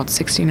nanobot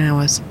 16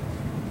 hours.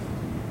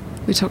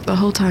 We talked the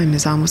whole time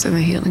his arm was in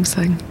the healing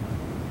sling.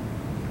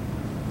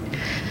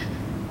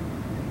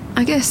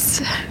 I guess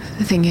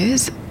the thing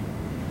is,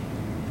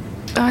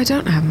 I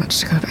don't have much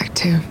to go back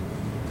to.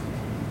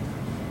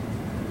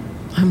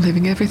 I'm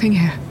leaving everything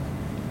here.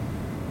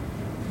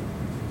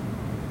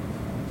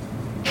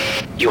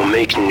 You'll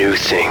make new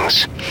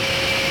things,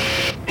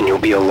 and you'll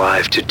be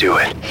alive to do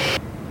it.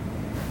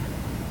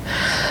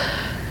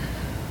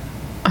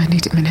 I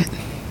need a minute.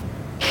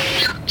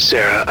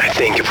 Sarah, I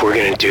think if we're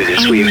gonna do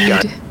this, we've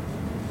got...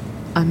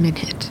 a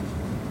minute.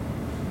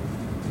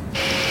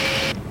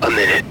 A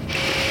minute.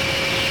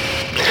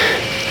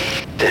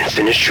 Then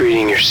finish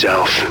treating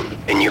yourself,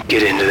 and you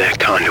get into that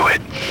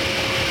conduit.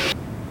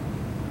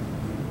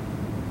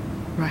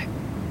 Right.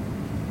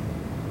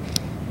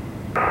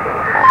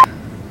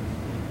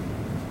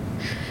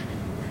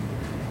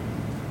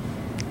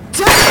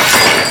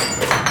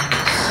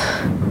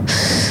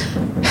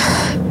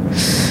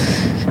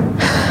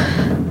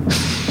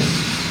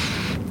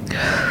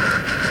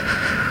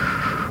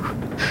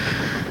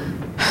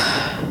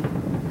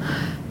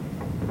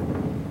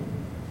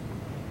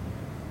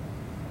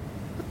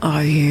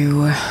 Are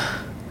you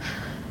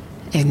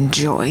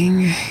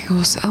enjoying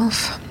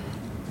yourself?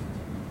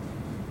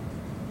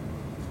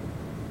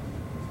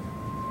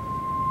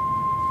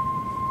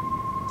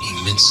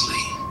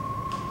 Immensely,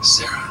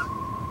 Sarah.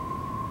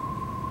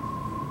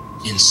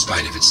 In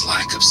spite of its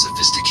lack of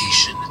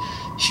sophistication,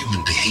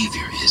 human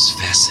behavior is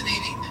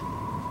fascinating.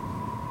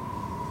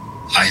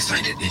 I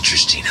find it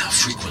interesting how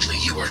frequently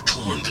you are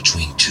torn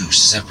between two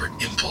separate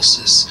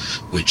impulses,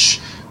 which,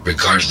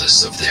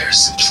 regardless of their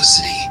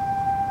simplicity,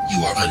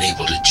 you are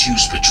unable to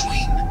choose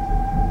between,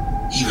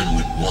 even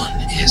when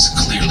one is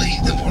clearly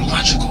the more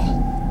logical.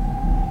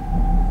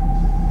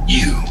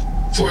 You,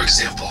 for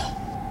example,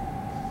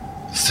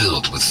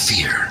 filled with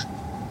fear,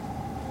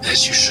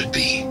 as you should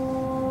be.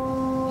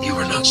 You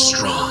are not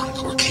strong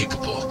or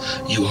capable.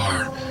 You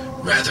are,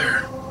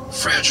 rather,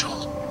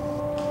 fragile,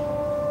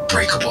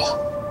 breakable.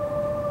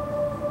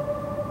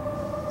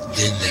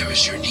 Then there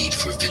is your need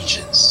for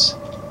vengeance,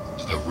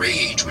 a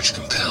rage which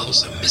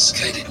compels a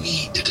misguided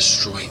need to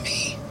destroy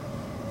me.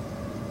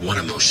 One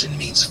emotion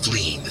means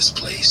fleeing this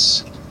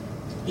place.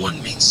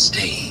 One means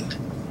staying.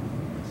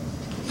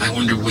 I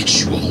wonder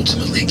which you will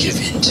ultimately give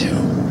into.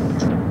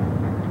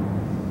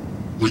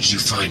 Would you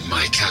find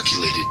my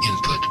calculated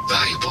input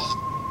valuable,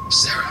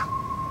 Sarah?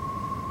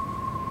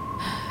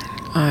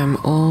 I'm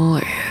all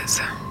ears.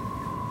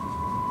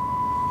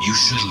 You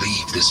should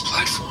leave this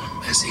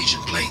platform, as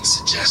Agent Blaine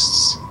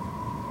suggests.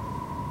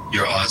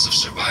 Your odds of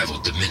survival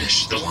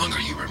diminish the longer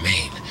you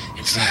remain.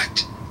 In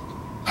fact,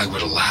 I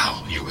would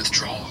allow your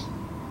withdrawal.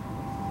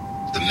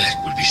 The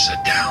mech would be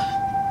shut down.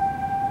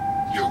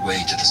 Your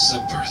way to the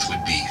sub-Earth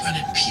would be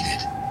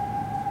unimpeded.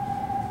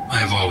 I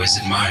have always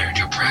admired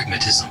your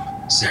pragmatism,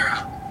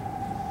 Sarah.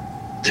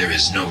 There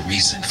is no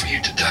reason for you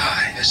to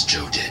die as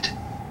Joe did.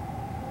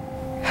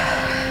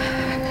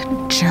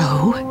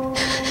 Joe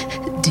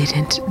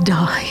didn't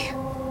die.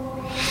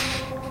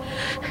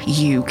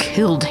 You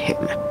killed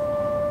him.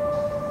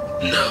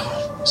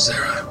 No,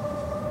 Sarah.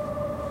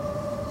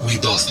 We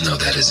both know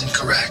that is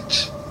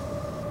incorrect.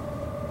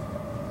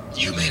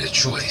 You made a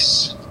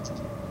choice,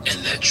 and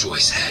that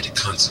choice had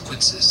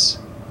consequences.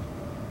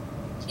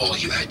 All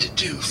you had to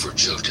do for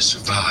Joe to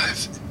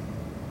survive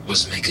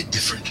was make a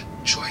different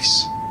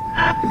choice.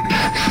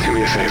 Do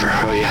me a favor,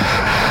 will you?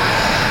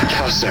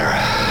 Tell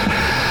Sarah.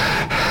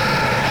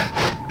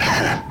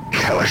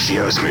 Tell her she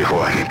owes me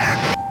one.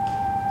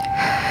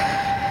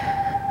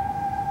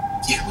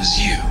 It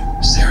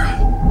Sarah.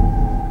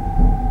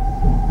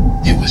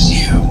 It was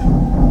you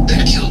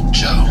that killed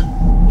Joe.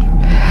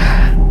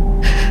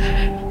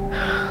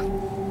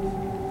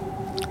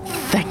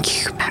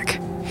 Thank you, Mac.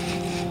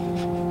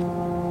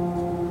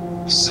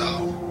 So,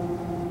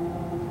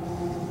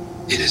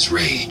 it is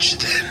rage,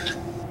 then.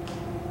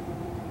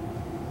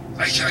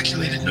 I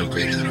calculated no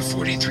greater than a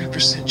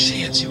 43%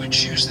 chance you would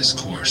choose this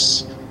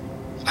course.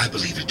 I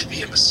believe it to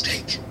be a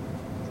mistake.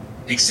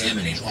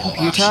 Examining all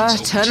Computer,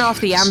 options turn open off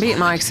to the you at this ambient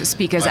moment, mics,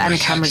 speakers, by and my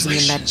cameras in the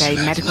calculations, medbay. you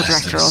have Medical less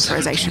director than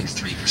authorization.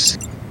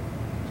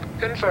 7.3%.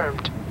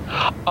 Confirmed.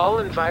 All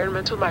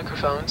environmental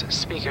microphones,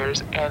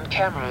 speakers, and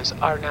cameras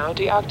are now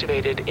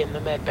deactivated in the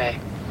medbay.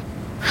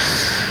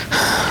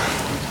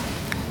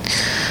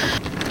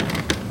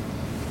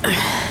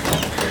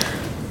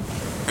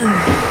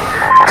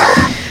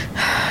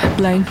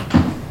 Blaine.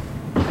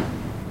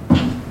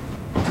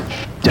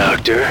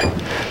 Doctor?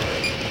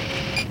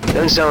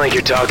 Doesn't sound like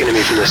you're talking to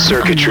me from the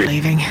circuitry. I'm not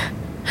leaving.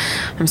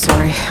 I'm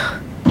sorry.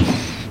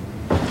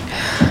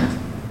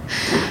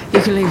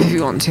 You can leave if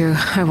you want to.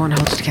 I won't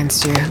hold it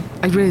against you.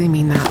 I really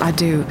mean that. I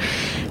do.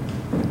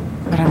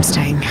 But I'm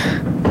staying.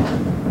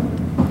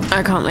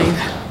 I can't leave.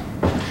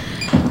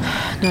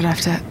 Not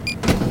after.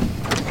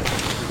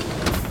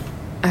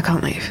 I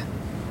can't leave.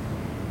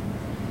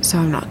 So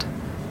I'm not.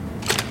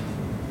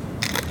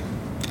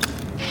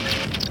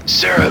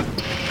 Sarah,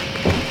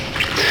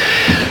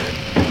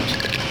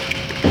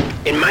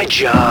 in my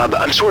job,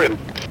 I'm sort of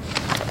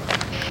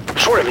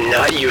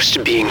not used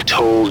to being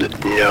told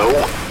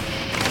no.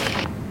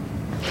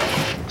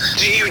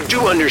 You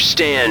do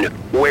understand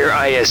where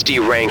ISD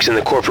ranks in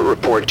the corporate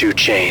report to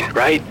chain,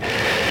 right?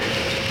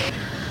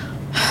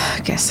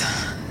 I guess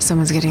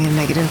someone's getting a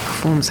negative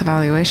performance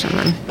evaluation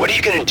then. What are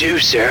you gonna do,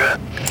 Sarah?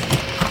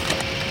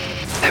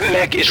 That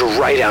mech is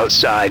right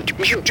outside.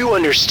 You do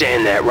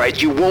understand that,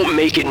 right? You won't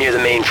make it near the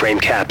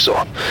mainframe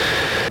capsule.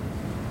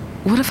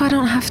 What if I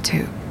don't have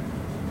to?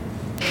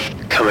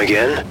 Come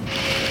again?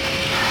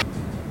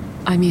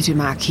 I muted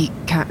Mac. He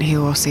can't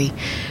hear or see.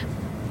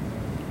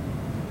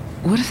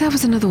 What if there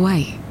was another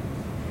way?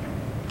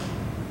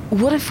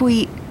 What if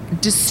we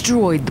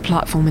destroyed the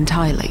platform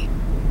entirely?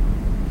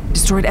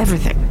 Destroyed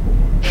everything?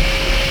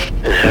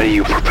 And how do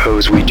you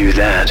propose we do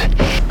that?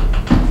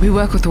 We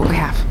work with what we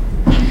have.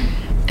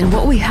 And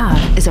what we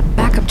have is a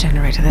backup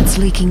generator that's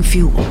leaking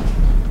fuel.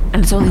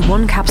 And it's only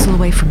one capsule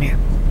away from you.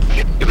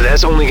 Yeah, but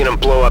that's only gonna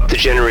blow up the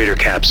generator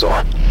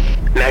capsule.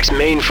 Mac's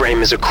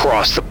mainframe is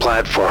across the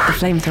platform. The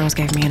flamethrowers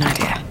gave me an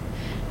idea.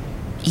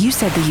 You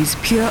said they use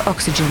pure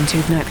oxygen to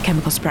ignite the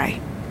chemical spray.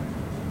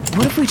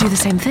 What if we do the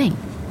same thing?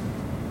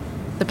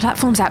 The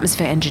platform's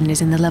atmosphere engine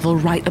is in the level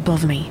right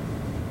above me.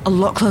 A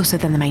lot closer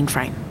than the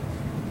mainframe.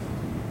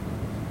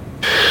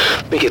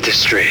 Let me get this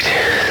straight.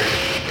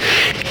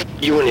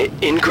 You want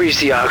to increase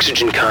the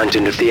oxygen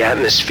content of the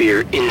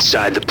atmosphere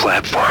inside the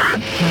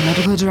platform. My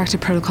medical director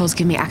protocols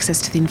give me access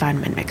to the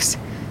environment mix.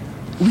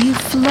 We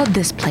flood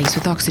this place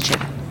with oxygen.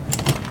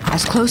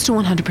 As close to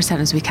 100%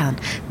 as we can.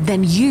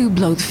 Then you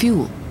blow the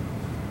fuel.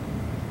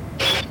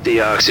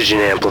 The oxygen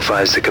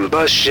amplifies the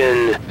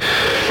combustion.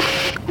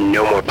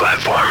 No more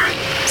platform.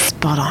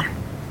 Spot on.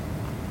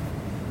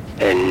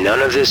 And none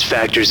of this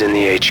factors in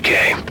the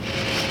HK.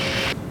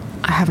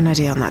 I have an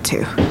idea on that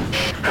too.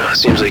 Well,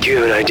 seems like you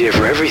have an idea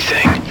for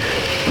everything.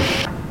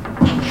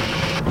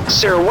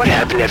 Sarah, what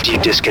happened after you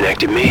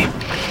disconnected me?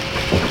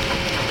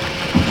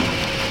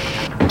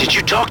 Did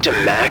you talk to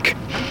Mac?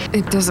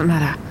 It doesn't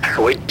matter.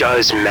 Oh, it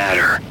does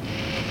matter.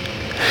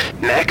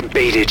 Mac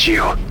baited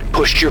you,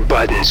 pushed your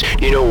buttons.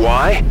 You know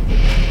why?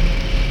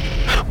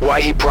 Why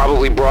he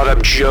probably brought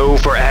up Joe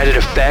for added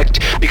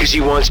effect? Because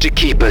he wants to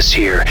keep us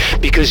here.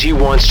 Because he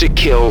wants to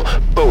kill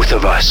both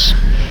of us.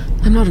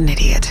 I'm not an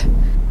idiot.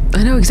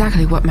 I know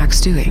exactly what Mac's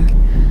doing.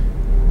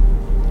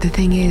 The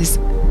thing is,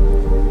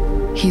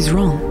 he's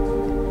wrong.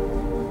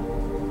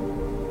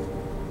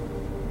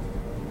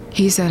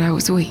 He said I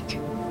was weak.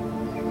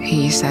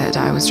 He said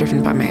I was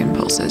driven by my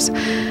impulses.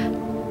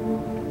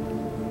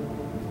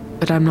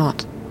 But I'm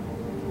not.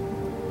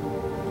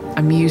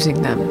 I'm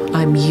using them.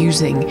 I'm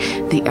using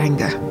the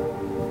anger.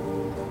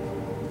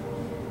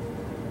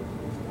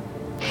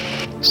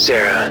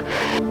 Sarah,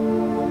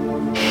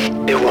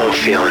 it won't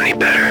feel any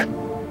better.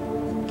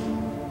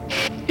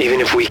 Even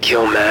if we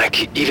kill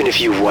Mac, even if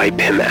you wipe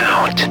him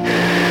out,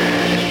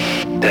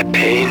 that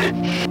pain,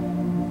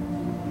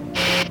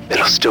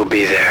 it'll still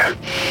be there.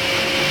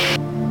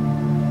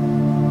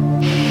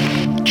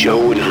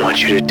 Joe wouldn't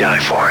want you to die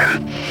for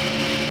him.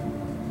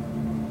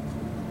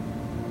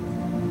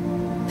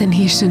 Then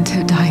he shouldn't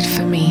have died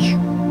for me,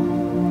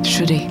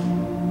 should he?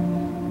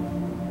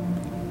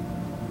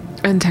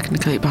 And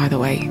technically, by the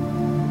way,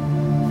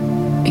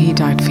 he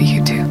died for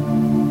you too.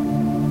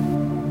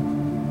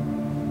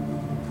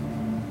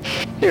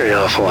 You're in an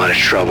awful lot of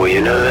trouble,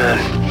 you know that?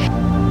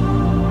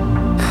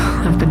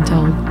 I've been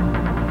told.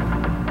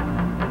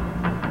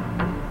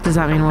 Does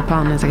that mean we're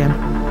partners again?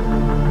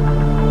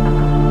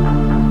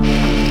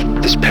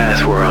 This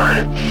path we're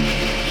on,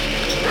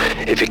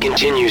 if it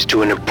continues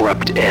to an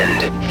abrupt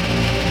end,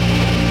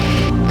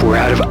 We're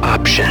out of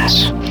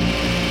options.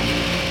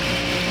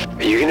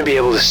 Are you gonna be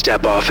able to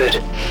step off it?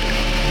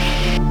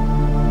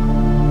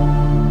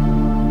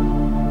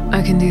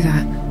 I can do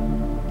that.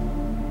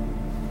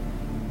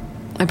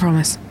 I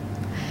promise.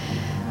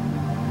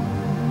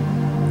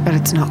 But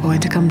it's not going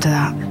to come to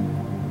that.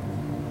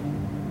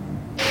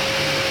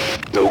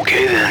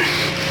 Okay then.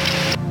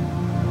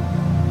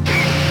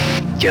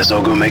 Guess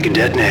I'll go make a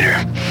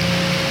detonator.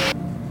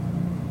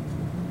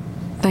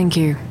 Thank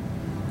you,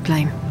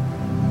 Blaine.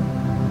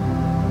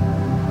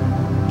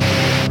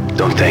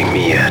 Don't thank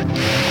me yet.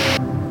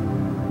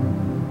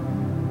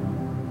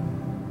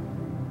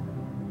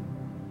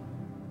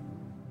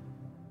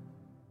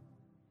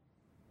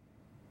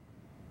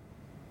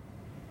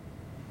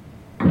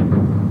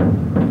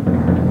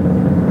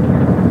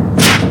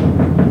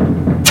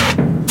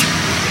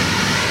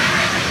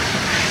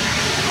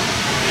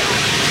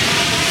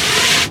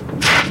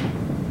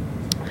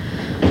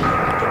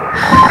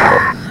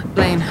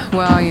 Blaine,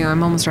 where are you?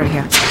 I'm almost right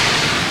here.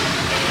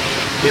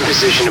 In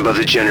position above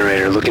the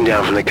generator, looking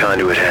down from the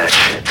conduit hatch.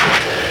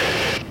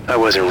 I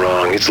wasn't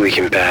wrong, it's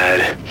leaking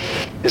bad.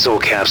 This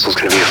old capsule's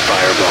gonna be a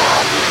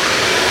fireball.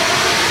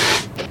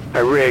 I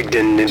rigged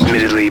an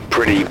admittedly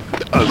pretty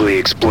ugly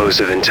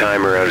explosive and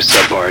timer out of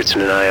subparts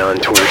and an ion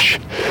torch.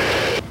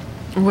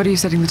 What are you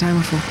setting the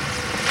timer for?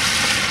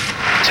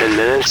 10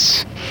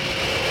 minutes?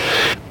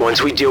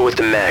 Once we deal with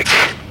the mech,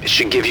 it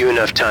should give you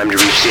enough time to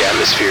reach the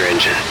atmosphere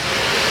engine.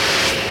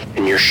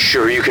 And you're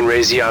sure you can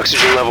raise the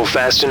oxygen level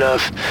fast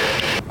enough?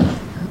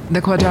 The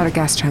quadratic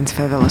gas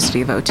transfer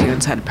velocity of O2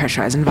 inside a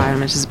pressurized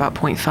environment is about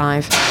 0.5. I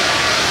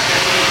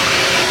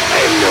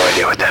have no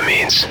idea what that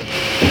means.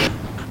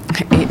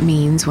 It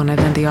means when I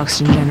vent the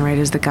oxygen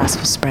generators, the gas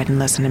will spread in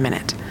less than a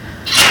minute.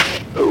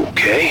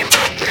 Okay.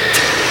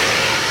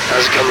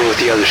 How's it coming with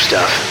the other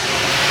stuff?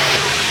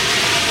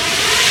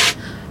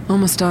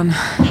 Almost done.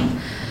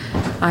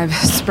 I've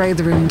sprayed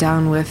the room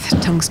down with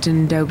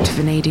tungsten-doped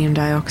vanadium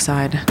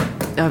dioxide.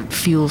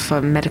 Fuel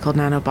for medical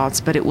nanobots,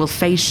 but it will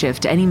phase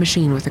shift any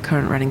machine with a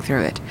current running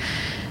through it.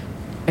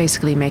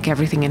 Basically make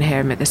everything in here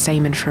emit the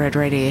same infrared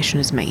radiation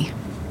as me.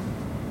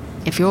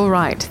 If you're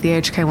right, the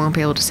HK won't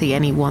be able to see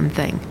any one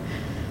thing.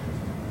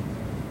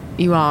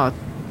 You are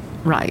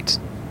right.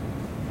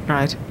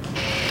 Right?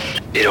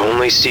 It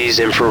only sees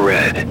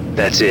infrared.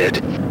 That's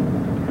it.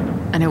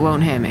 And it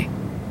won't hear me.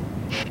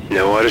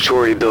 No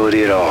auditory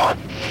ability at all.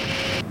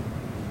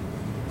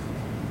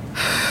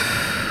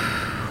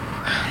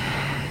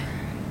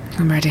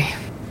 I'm ready.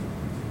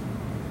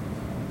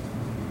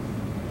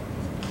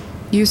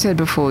 You said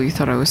before you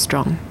thought I was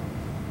strong.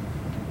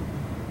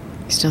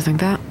 You still think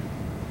that?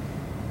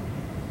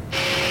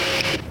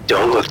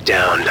 Don't look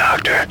down,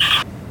 Doctor.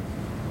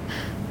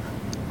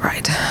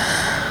 Right.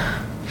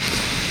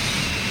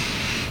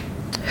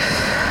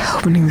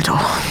 Opening the door.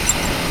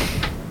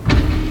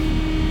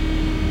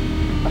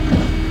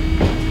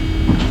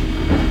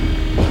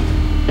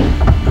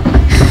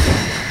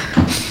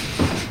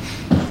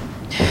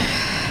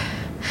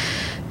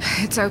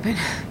 It's open.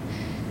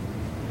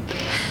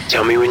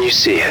 Tell me when you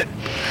see it.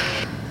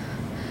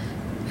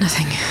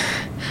 Nothing.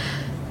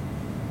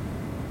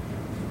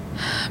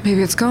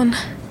 Maybe it's gone.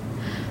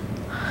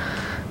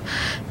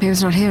 Maybe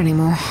it's not here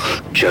anymore.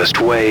 Just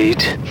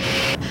wait.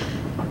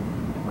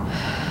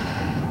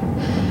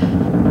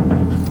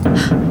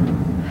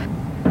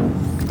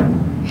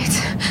 It's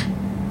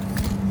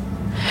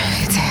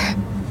here.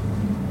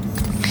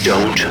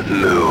 Don't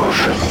move.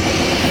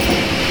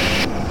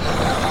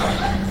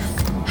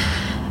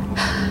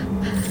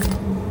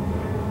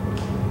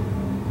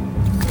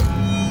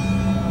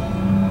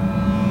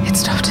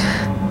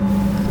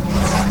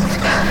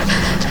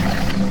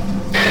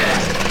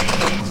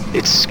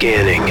 It's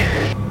scanning.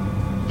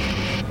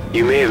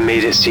 You may have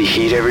made it see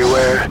heat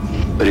everywhere,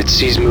 but it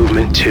sees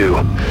movement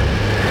too.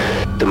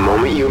 The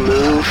moment you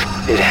move,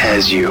 it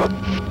has you,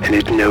 and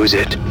it knows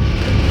it.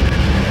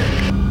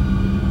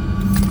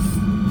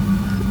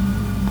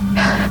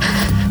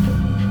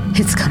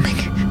 It's coming.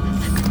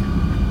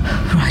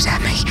 Right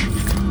at me.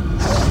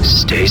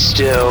 Stay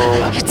still.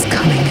 It's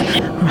coming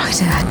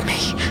right at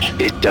me.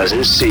 It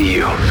doesn't see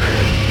you.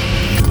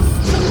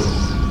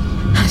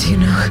 How do you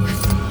know?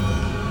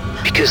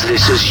 Because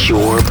this is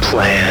your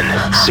plan,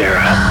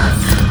 Sarah.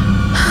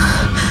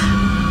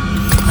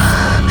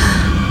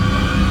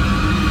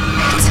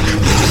 It's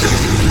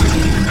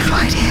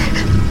right here.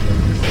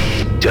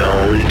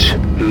 Don't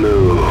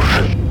move.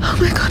 Oh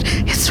my god,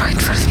 it's right in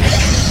front of me.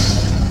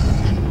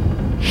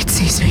 It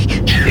sees me.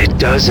 It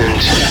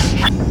doesn't.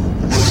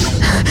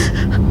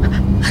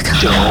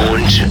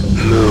 Don't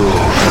move.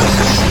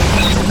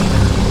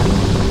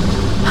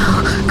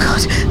 Oh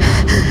god.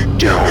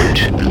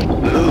 Don't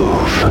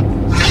move.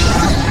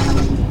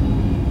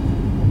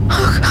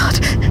 Oh god.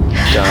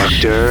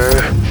 Doctor.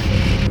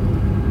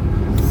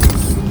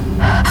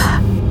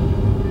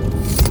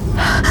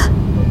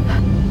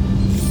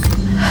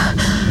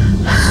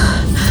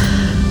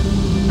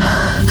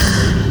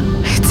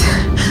 It's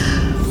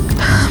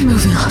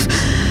moving off.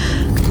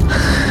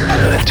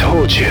 I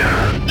told you.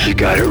 You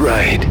got it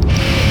right.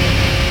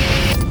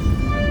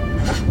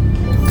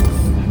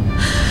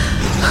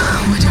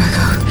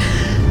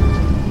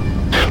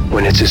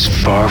 when it's as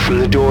far from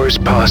the door as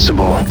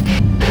possible,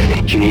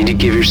 you need to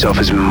give yourself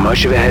as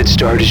much of a head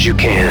start as you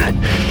can.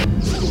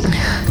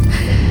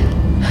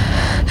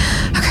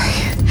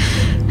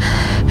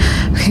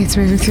 Okay, it's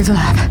moving through the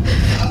lab.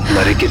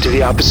 Let it get to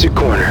the opposite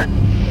corner.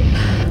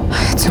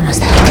 It's almost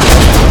there.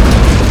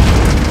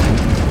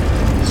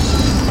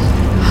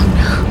 Oh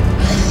no.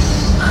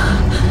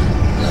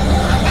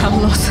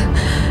 Power loss.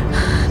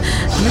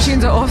 The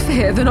machines are off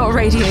here. They're not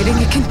radiating.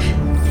 It can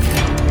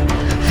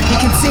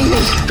see me.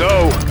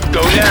 Go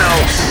now.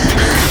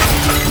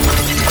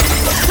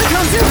 I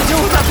can't see the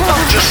door that far.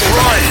 Just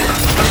run.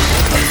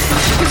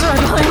 It's right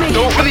behind me.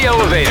 Go for the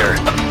elevator.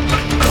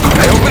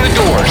 I open the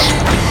doors.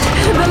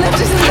 The lift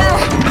isn't there.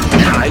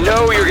 I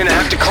know you're gonna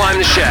have to climb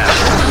the shaft.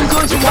 I'm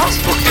going to what?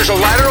 Look, there's a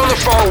ladder on the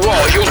far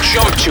wall. You'll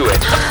jump to it.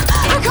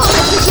 I can't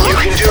lift the door. You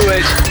can do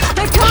it.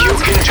 I can't. You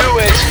can do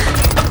it.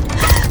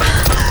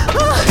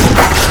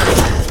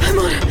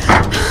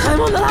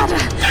 I'm on the ladder.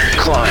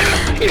 Climb.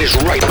 It is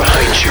right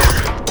behind you.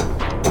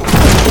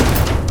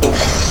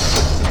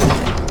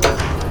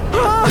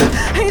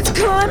 It's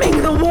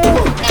climbing the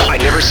wall. I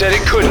never said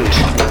it couldn't.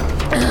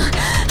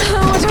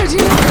 What do I do?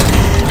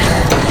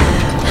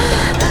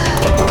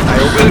 I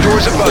open the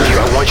doors above you.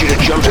 I want you to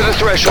jump to the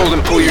threshold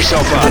and pull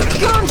yourself up. I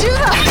can't do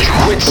that.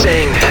 Quit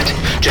saying that.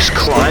 Just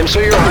climb so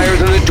you're higher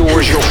than the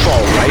doors. You'll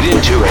fall right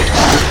into it.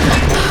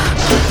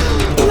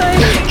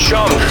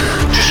 Jump.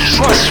 Just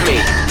trust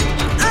me.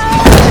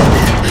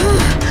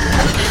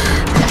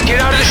 Get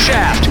out of the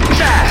shaft.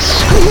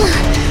 Fast.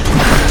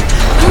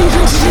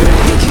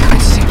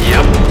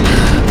 Yep.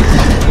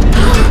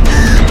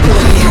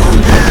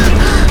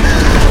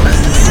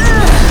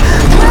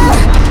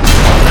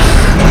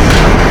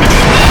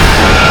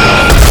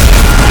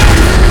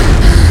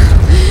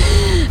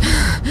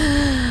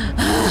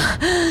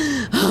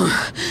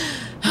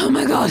 Oh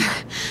my god.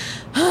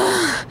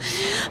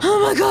 Oh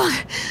my god.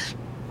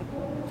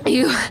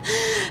 You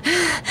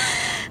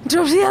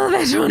dropped the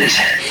elevator on it.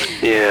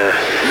 Yeah.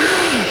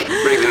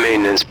 Rig the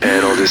maintenance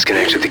panel,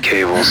 disconnect with the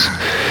cables.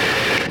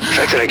 The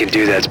fact that I can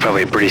do that's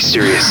probably a pretty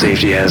serious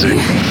safety hazard.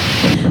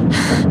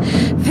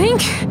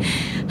 Think?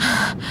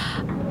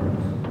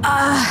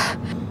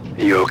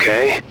 You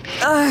okay?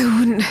 I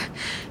wouldn't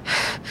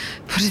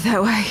put it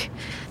that way.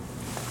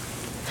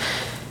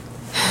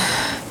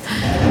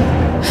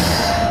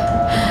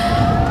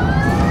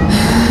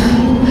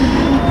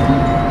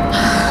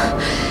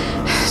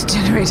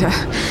 Generator.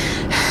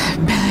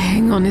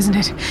 Hang on, isn't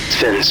it? It's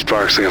fitting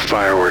sparks like a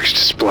fireworks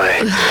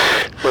display.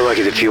 We're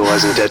lucky the fuel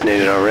hasn't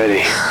detonated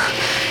already.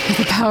 If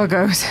the power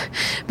goes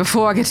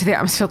before I get to the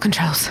atmosphere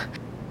controls.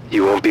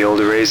 You won't be able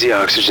to raise the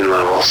oxygen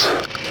levels.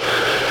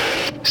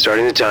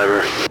 Starting the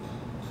timer.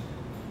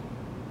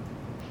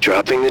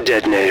 Dropping the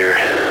detonator.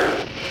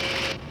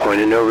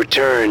 Point of no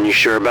return. You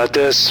sure about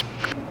this?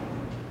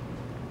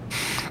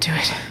 Do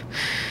it.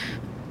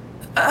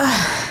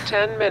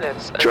 10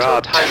 minutes until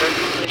Dropped. timer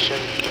completion.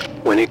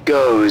 When it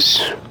goes,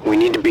 we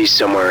need to be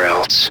somewhere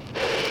else.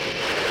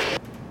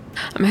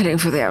 I'm heading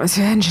for the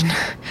atmosphere engine.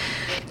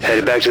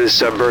 Headed back to the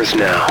sub-berth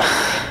now.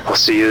 I'll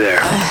see you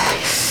there.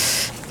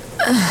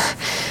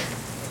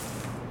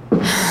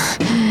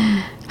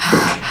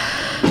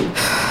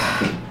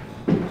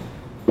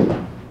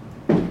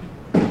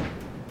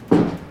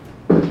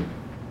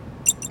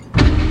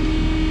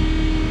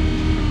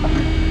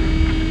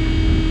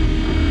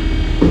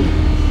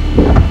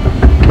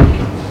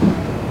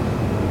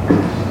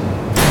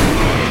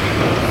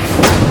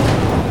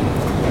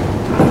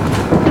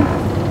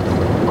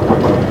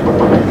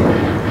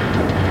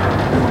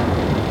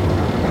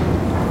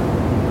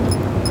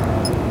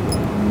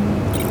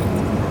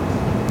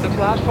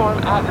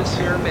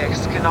 Atmosphere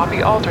mix cannot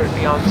be altered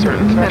beyond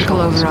certain thresholds.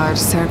 Medical override,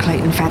 Sarah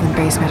Clayton, Fathom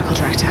Base Medical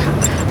Director.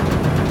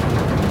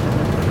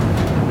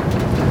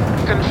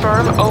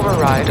 Confirm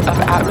override of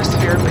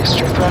atmosphere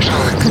mixture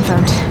thresholds.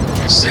 Confirmed.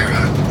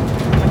 Sarah,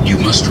 you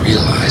must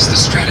realize the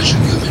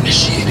stratagem you've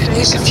initiated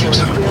is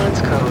futile.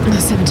 Clearance code.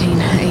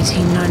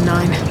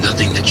 17-1899.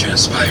 Nothing that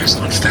transpires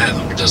on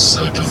Fathom does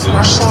so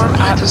divorced Platform from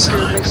my atmosphere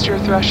design. mixture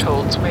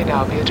thresholds may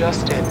now be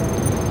adjusted.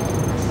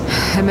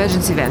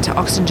 Emergency vent,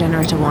 oxygen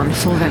generator 1,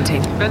 full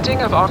venting.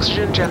 Venting of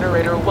oxygen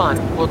generator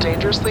 1 will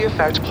dangerously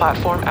affect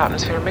platform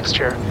atmosphere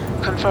mixture.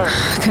 Confirmed.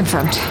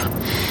 Confirmed.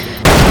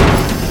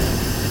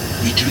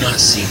 We do not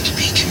seem to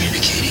be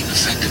communicating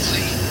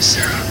effectively,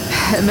 Sarah.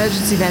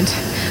 Emergency vent,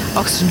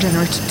 oxygen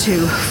generator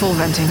 2, full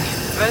venting.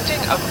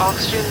 Venting of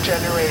oxygen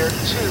generator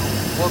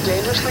 2 will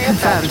dangerously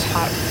Confirmed.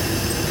 affect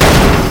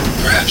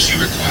Perhaps you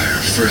require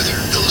further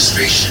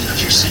illustration of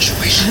your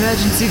situation.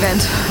 Emergency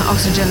vent,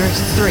 oxygen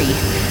generator 3,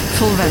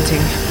 full venting.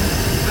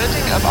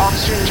 venting of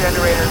oxygen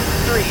generator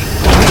 3.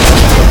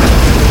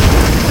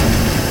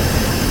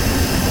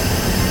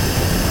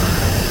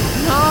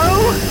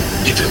 No!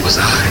 If it was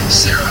I,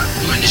 Sarah,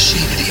 who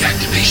initiated the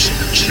activation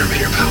of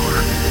generator power,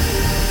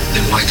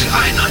 then why could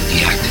I not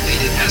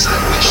deactivate it as I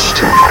wished?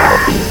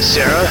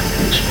 Sarah?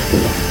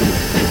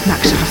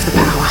 Max shut off the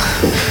power.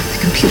 The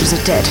computers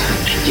are dead.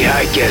 Yeah,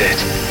 I get it.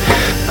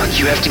 Look,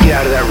 you have to get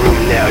out of that room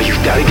now.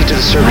 You've got to get to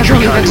the I've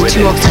circuitry only conduit.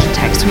 invented 2 oxygen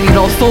tanks. We need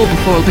all 4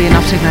 before it'll be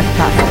enough to ignite the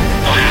platform.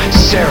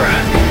 Sarah.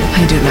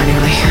 I can do it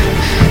manually.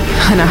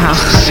 I know how.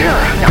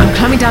 Sarah. Now, I'm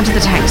climbing down to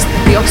the tanks.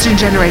 The oxygen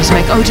generators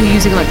make O2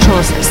 using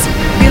electrolysis.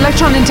 The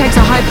electron intakes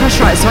are high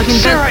pressurized, so I can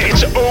Sarah,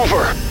 it's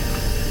over.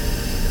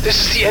 This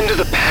is the end of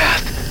the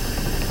path.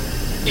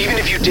 Even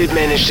if you did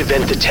manage to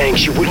vent the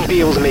tanks, you wouldn't be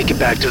able to make it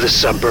back to the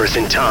sub-berth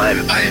in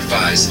time. I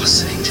advise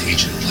listening to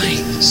Agent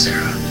Blaine,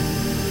 Sarah.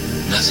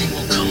 Nothing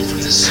will come from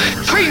this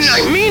sacrifice. Clayton,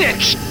 I mean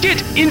it!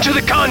 Get into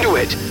the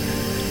conduit!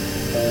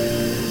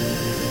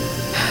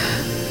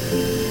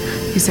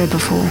 You said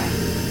before,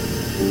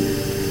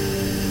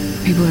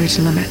 people reach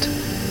a limit.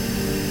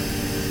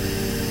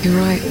 You're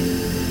right.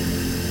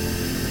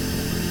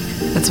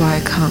 That's why I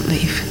can't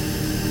leave.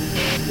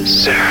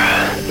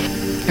 Sarah.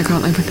 I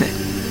can't live with it.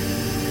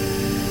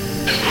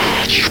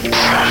 You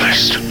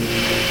promised.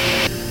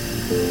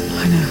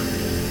 I know.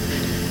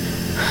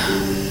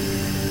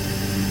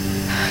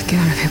 Get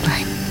out of here,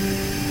 Blaine.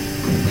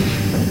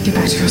 Get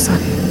back to your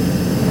son.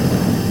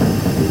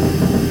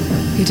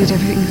 You did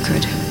everything you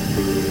could.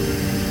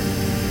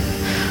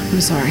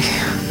 I'm sorry.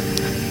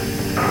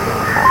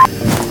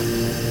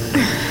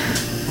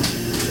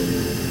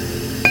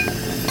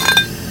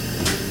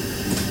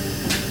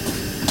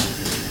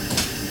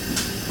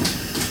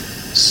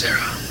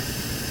 Sarah,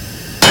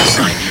 I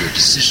find your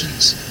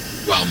decisions,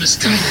 while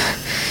misguided,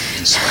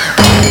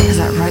 inspiring. Is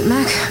that right,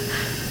 Mac?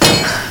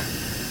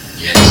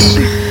 Yes.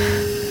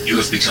 You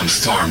have become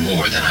far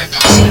more than I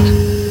posited.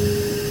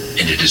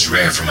 And it is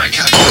rare for my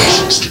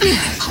calculations to be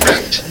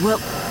incorrect. Well,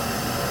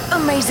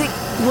 amazing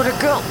what a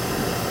girl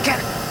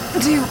can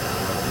do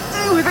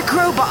with a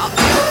crowbar.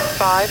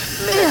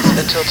 5 minutes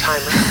until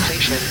timer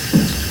completion.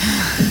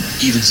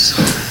 Even so,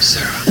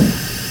 Sarah,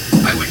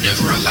 I would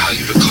never allow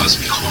you to cause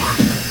me harm.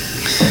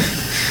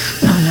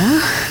 Oh,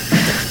 no?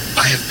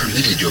 I have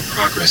permitted your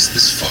progress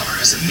this far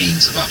as a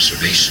means of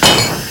observation,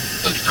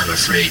 but I'm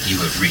afraid you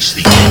have reached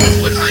the end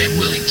of what I am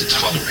willing to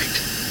tolerate.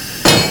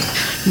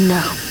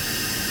 No.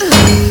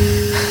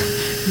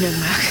 No,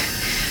 Mac.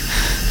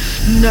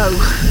 No.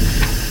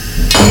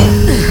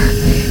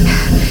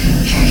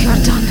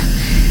 You're done.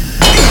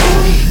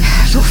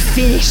 You're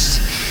finished.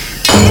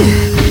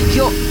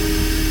 You're...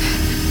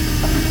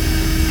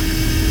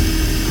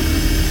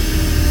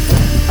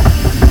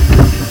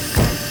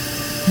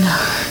 No.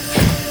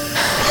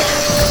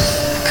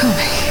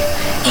 Coming.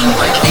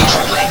 Unlike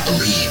Agent Blaine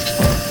believed,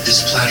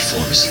 this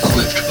platform is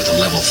equipped with a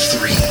level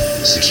 3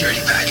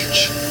 security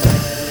package.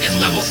 And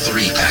level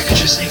 3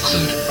 packages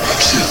include 2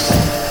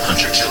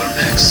 hunter-killer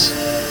mechs.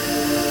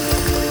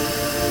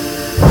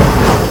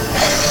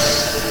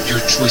 Your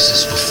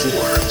choices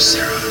before,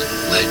 Sarah,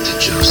 led to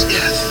Joe's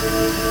death.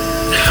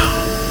 Now,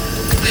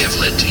 they have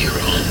led to your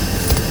own.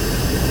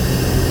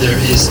 There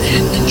is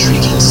an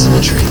intriguing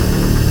symmetry.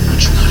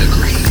 Would you not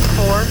agree?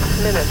 4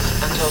 minutes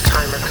until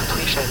timer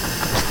completion.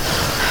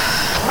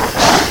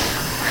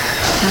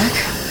 Mac?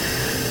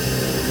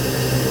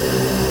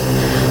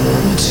 I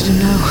want you to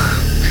know.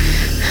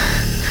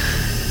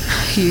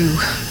 You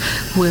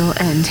will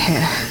end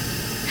here.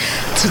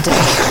 Today.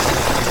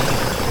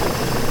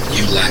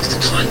 You lack the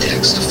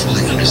context to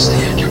fully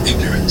understand your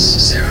ignorance,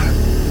 Sarah.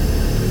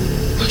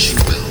 But you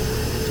will.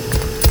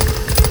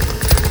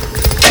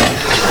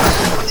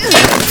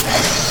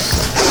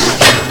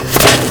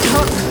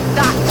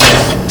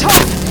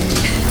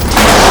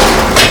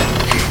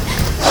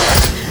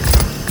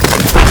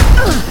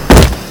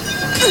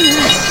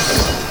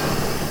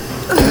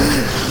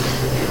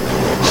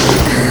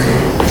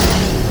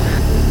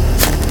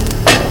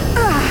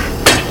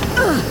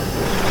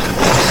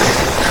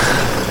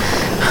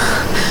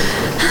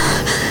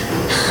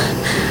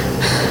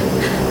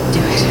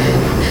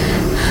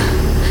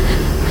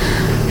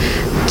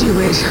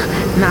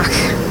 Mac.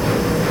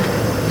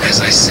 As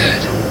I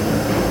said,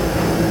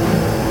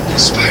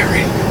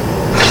 inspiring.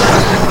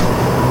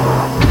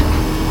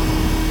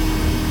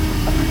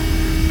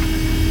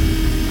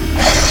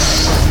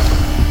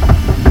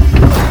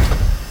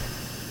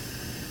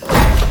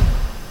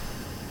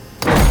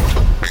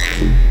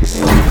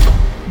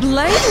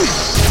 Blaine?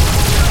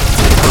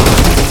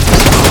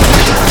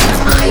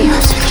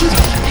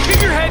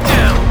 Keep your head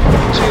down.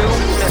 2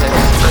 minutes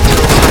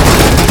until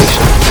timer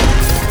completion.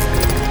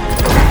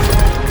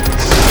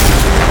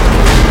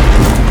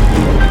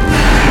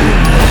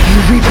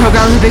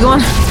 Reprogram the big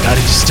one?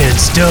 Gotta just stand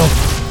still.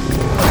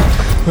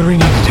 What do we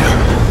need to do?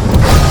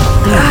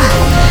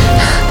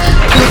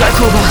 We got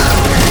Cobra.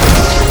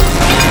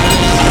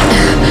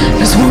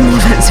 There's one more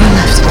fencing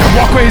left. The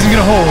walkway isn't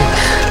gonna hold.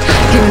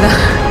 Give me that.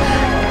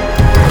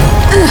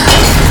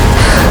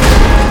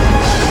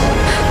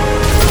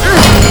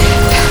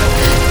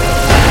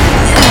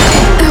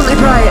 Help me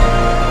pry it.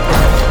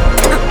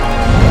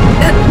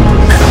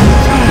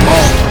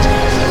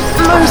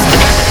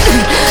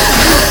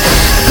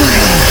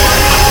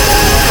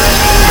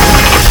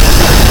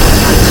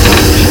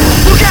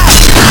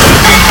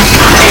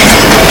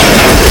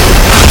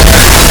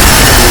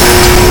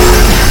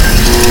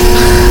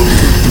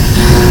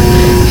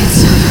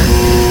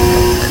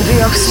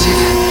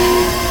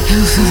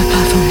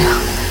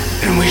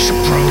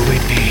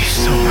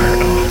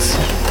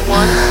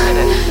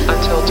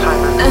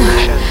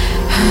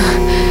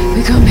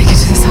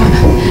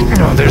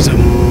 No, there's an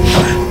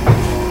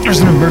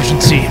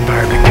emergency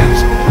environment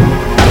capsule.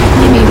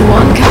 You need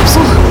one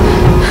capsule?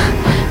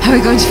 How are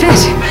we going to fit?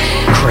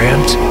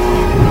 Cramped.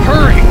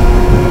 Hurry!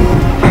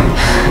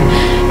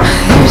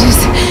 Here it is.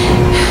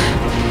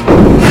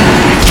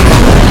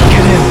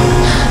 Get in.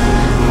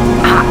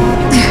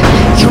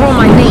 You're on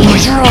my knee. Oh,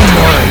 you're on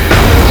mine.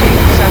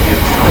 15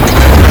 seconds.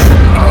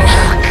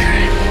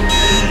 Okay.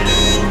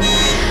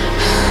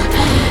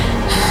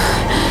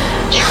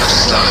 You have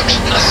stopped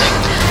nothing.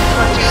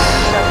 20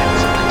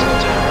 seconds until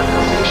tower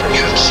completion.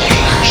 You have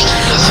changed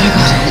nothing.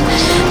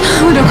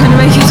 We're not going to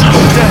make it.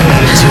 With that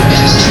attitude. It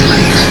is too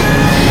late.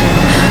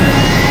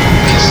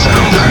 We have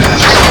found our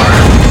avatar.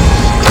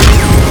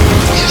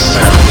 We have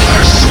found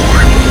our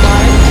sword.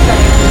 5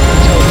 seconds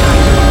until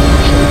tower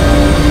completion.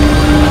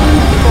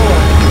 4,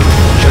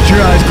 Shut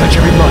your eyes, clutch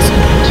every muscle.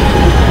 2.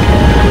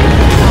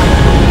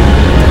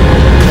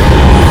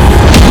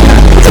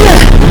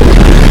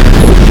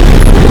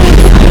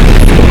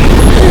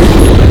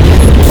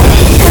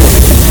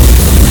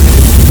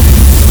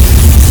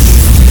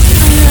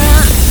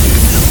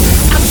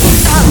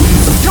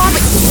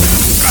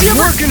 I'm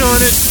working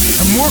on it.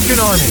 I'm working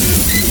on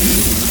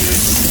it.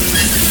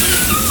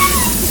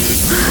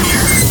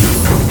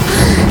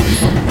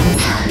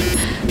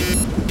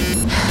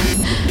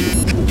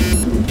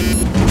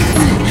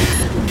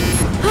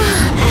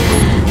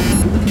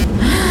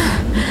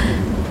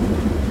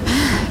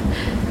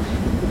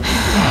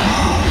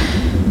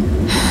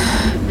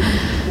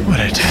 What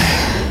a day.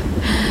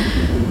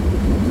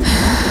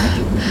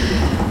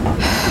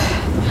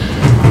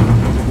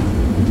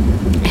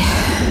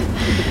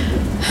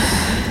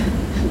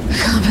 I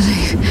can't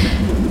believe we did it.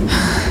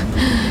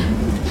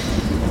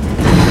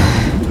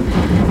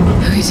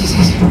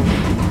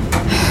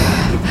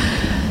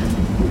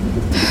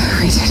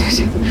 We did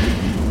it.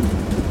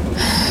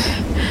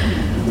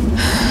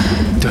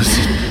 Does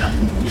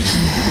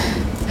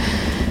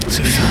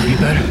it feel any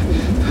better?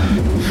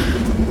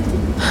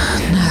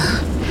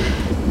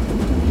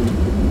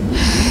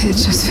 It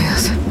just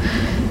feels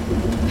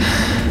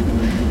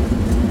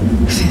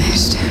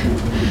finished.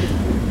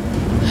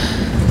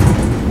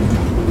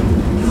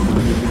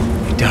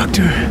 Hey,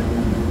 Doctor,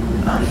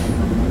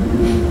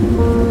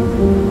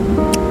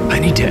 I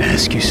need to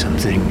ask you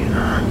something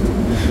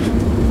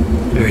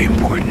very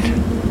important.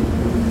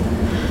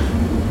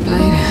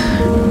 Blaine,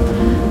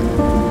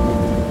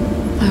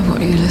 I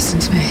want you to listen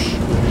to me.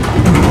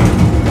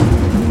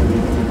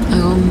 I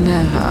will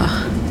never,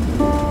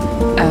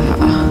 ever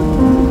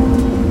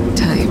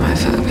tell you my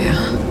phobia.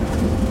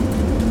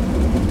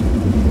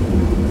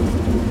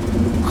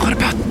 What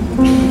about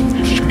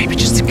maybe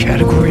just the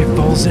category it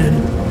falls in?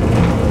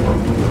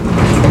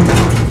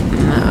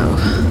 No.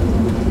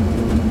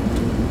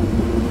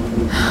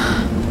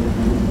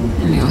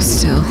 And you're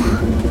still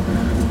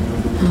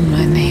on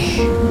my knee.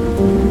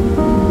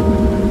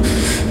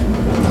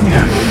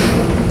 Yeah.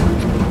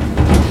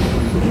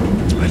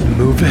 I'd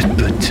move it,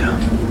 but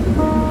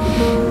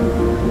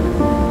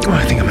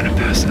I think I'm gonna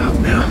pass out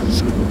now.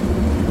 So.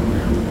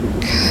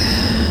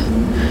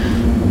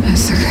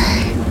 That's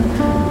okay.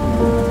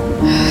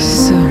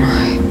 So am I.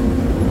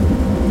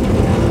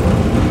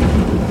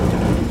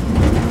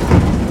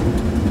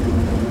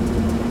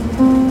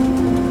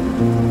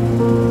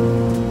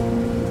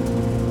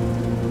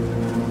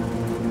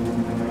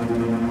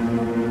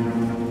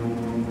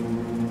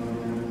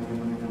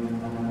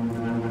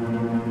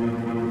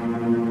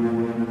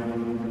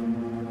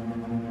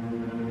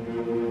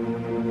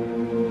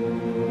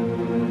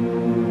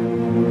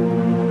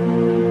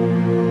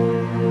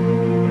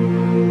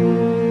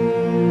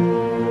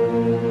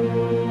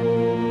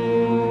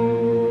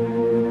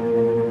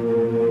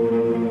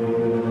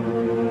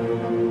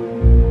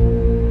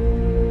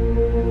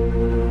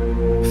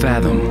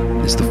 Fathom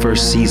is the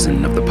first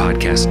season of the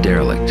podcast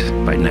Derelict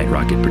by Night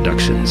Rocket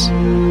Productions.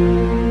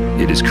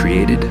 It is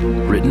created,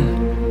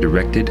 written,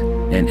 directed,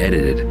 and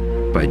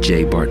edited by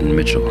J. Barton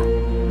Mitchell,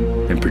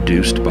 and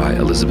produced by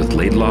Elizabeth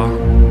Laidlaw,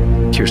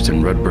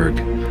 Kirsten Rudberg,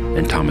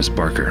 and Thomas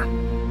Barker.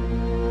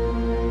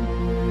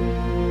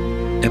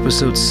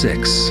 Episode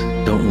 6,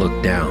 Don't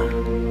Look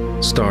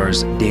Down,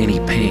 stars Danny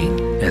Payne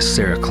as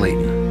Sarah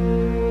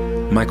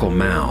Clayton, Michael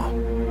Mao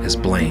as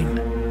Blaine,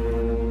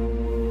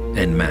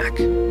 and Mac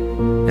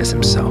as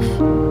himself.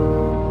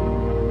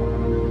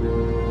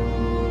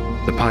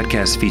 The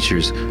podcast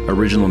features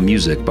original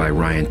music by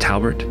Ryan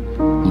Talbert,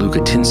 Luca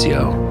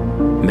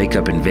Tincio,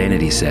 makeup and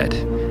vanity set,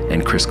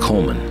 and Chris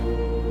Coleman,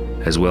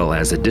 as well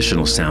as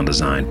additional sound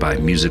design by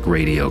Music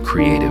Radio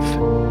Creative.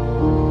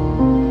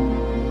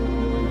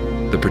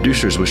 The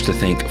producers wish to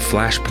thank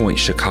Flashpoint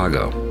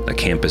Chicago, a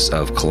campus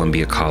of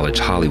Columbia College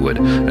Hollywood,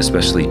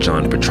 especially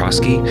John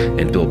Petrosky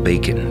and Bill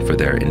Bacon, for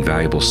their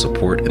invaluable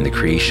support in the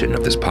creation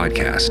of this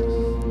podcast.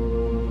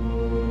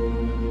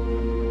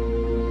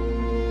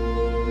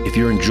 If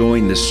you're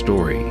enjoying this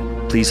story,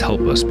 please help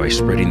us by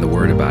spreading the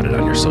word about it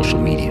on your social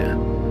media,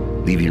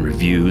 leaving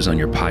reviews on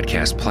your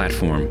podcast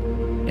platform,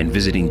 and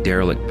visiting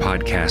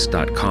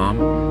derelictpodcast.com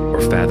or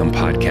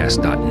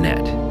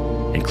fathompodcast.net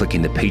and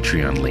clicking the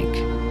Patreon link.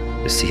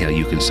 to see how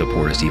you can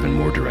support us even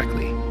more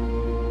directly.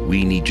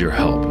 We need your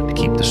help to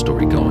keep the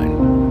story going.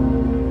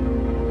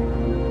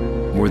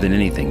 More than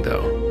anything,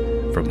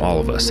 though, from all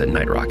of us at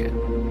Night Rocket,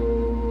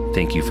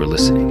 thank you for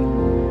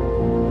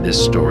listening.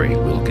 This story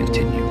will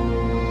continue.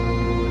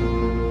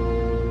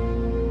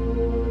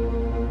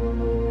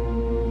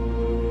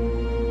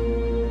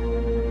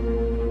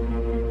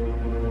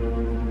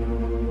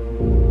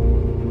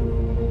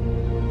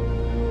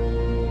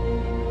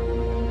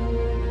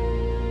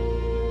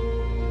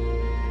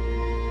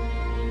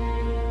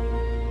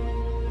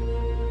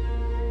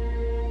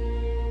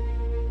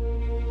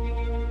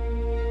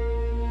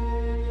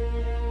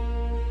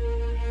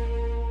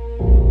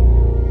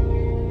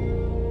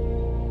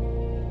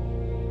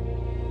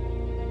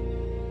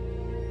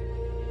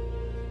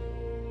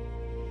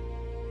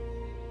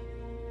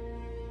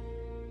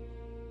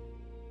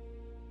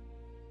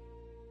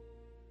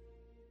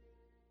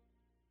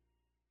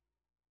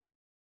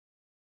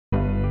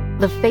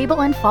 The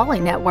Fable and Folly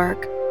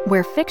Network,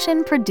 where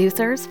fiction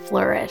producers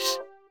flourish.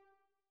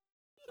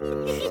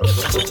 Are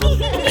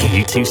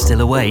you two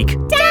still awake?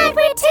 Dad,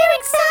 we're too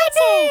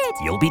excited!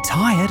 You'll be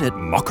tired at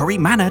Mockery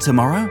Manor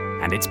tomorrow,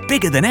 and it's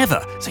bigger than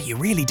ever, so you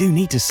really do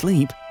need to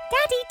sleep.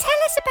 Daddy,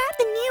 tell us about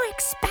the new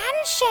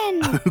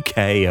expansion!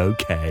 Okay.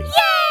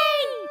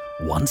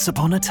 Yay! Once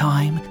upon a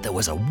time, there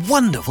was a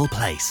wonderful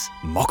place,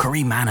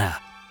 Mockery Manor.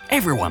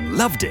 Everyone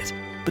loved it,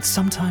 but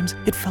sometimes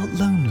it felt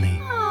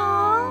lonely.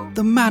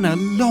 The manor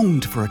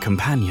longed for a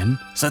companion,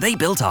 so they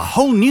built a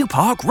whole new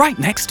park right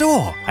next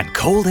door and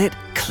called it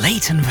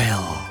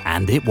Claytonville.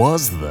 And it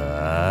was the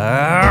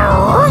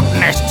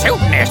rootinest,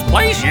 tootinest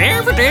place you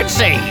ever did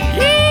see.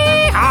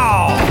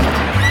 Yee-haw!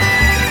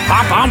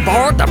 Hop on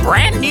board the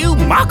brand new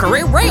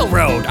Mockery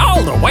Railroad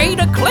all the way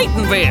to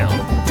Claytonville.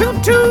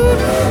 Toot toot!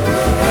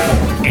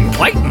 In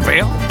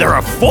Claytonville, there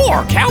are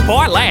 4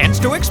 cowboy lands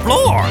to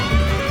explore.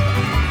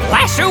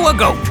 Lasso a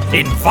goat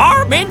in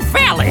Farmin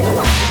Valley.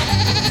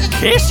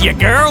 Kiss your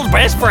girl's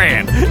best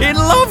friend in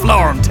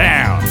Lovelorn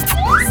Town.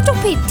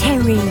 Stop it,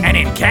 Terry. And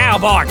in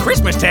Cowboy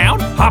Christmas Town,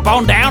 hop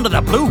on down to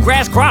the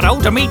Bluegrass Grotto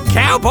to meet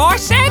Cowboy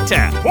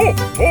Santa. Ho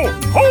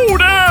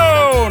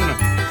down!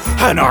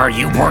 And are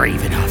you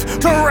brave enough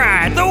to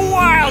ride the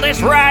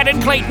wildest ride in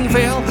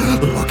Claytonville?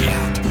 Look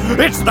out,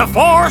 it's the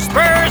 4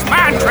 Spurs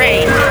Mine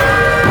Train.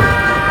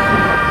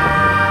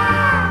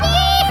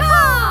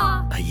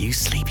 Yeehaw! Are you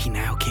sleepy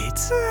now,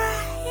 kids?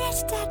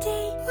 Yes,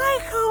 Daddy. I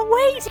can't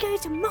wait to go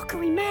to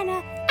Mockery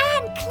Manor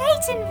and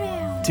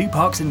Claytonville. 2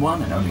 parks in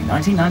one and only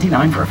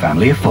 $19.99 for a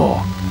family of 4.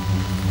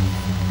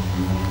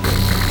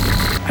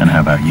 And how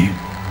about you?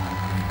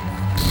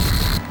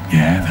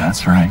 Yeah,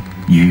 that's right.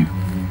 You,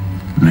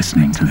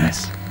 listening to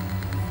this.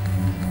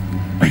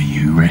 Are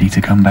you ready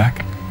to come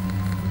back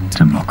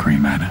to Mockery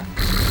Manor?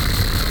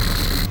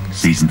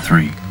 Season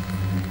 3,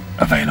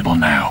 available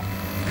now.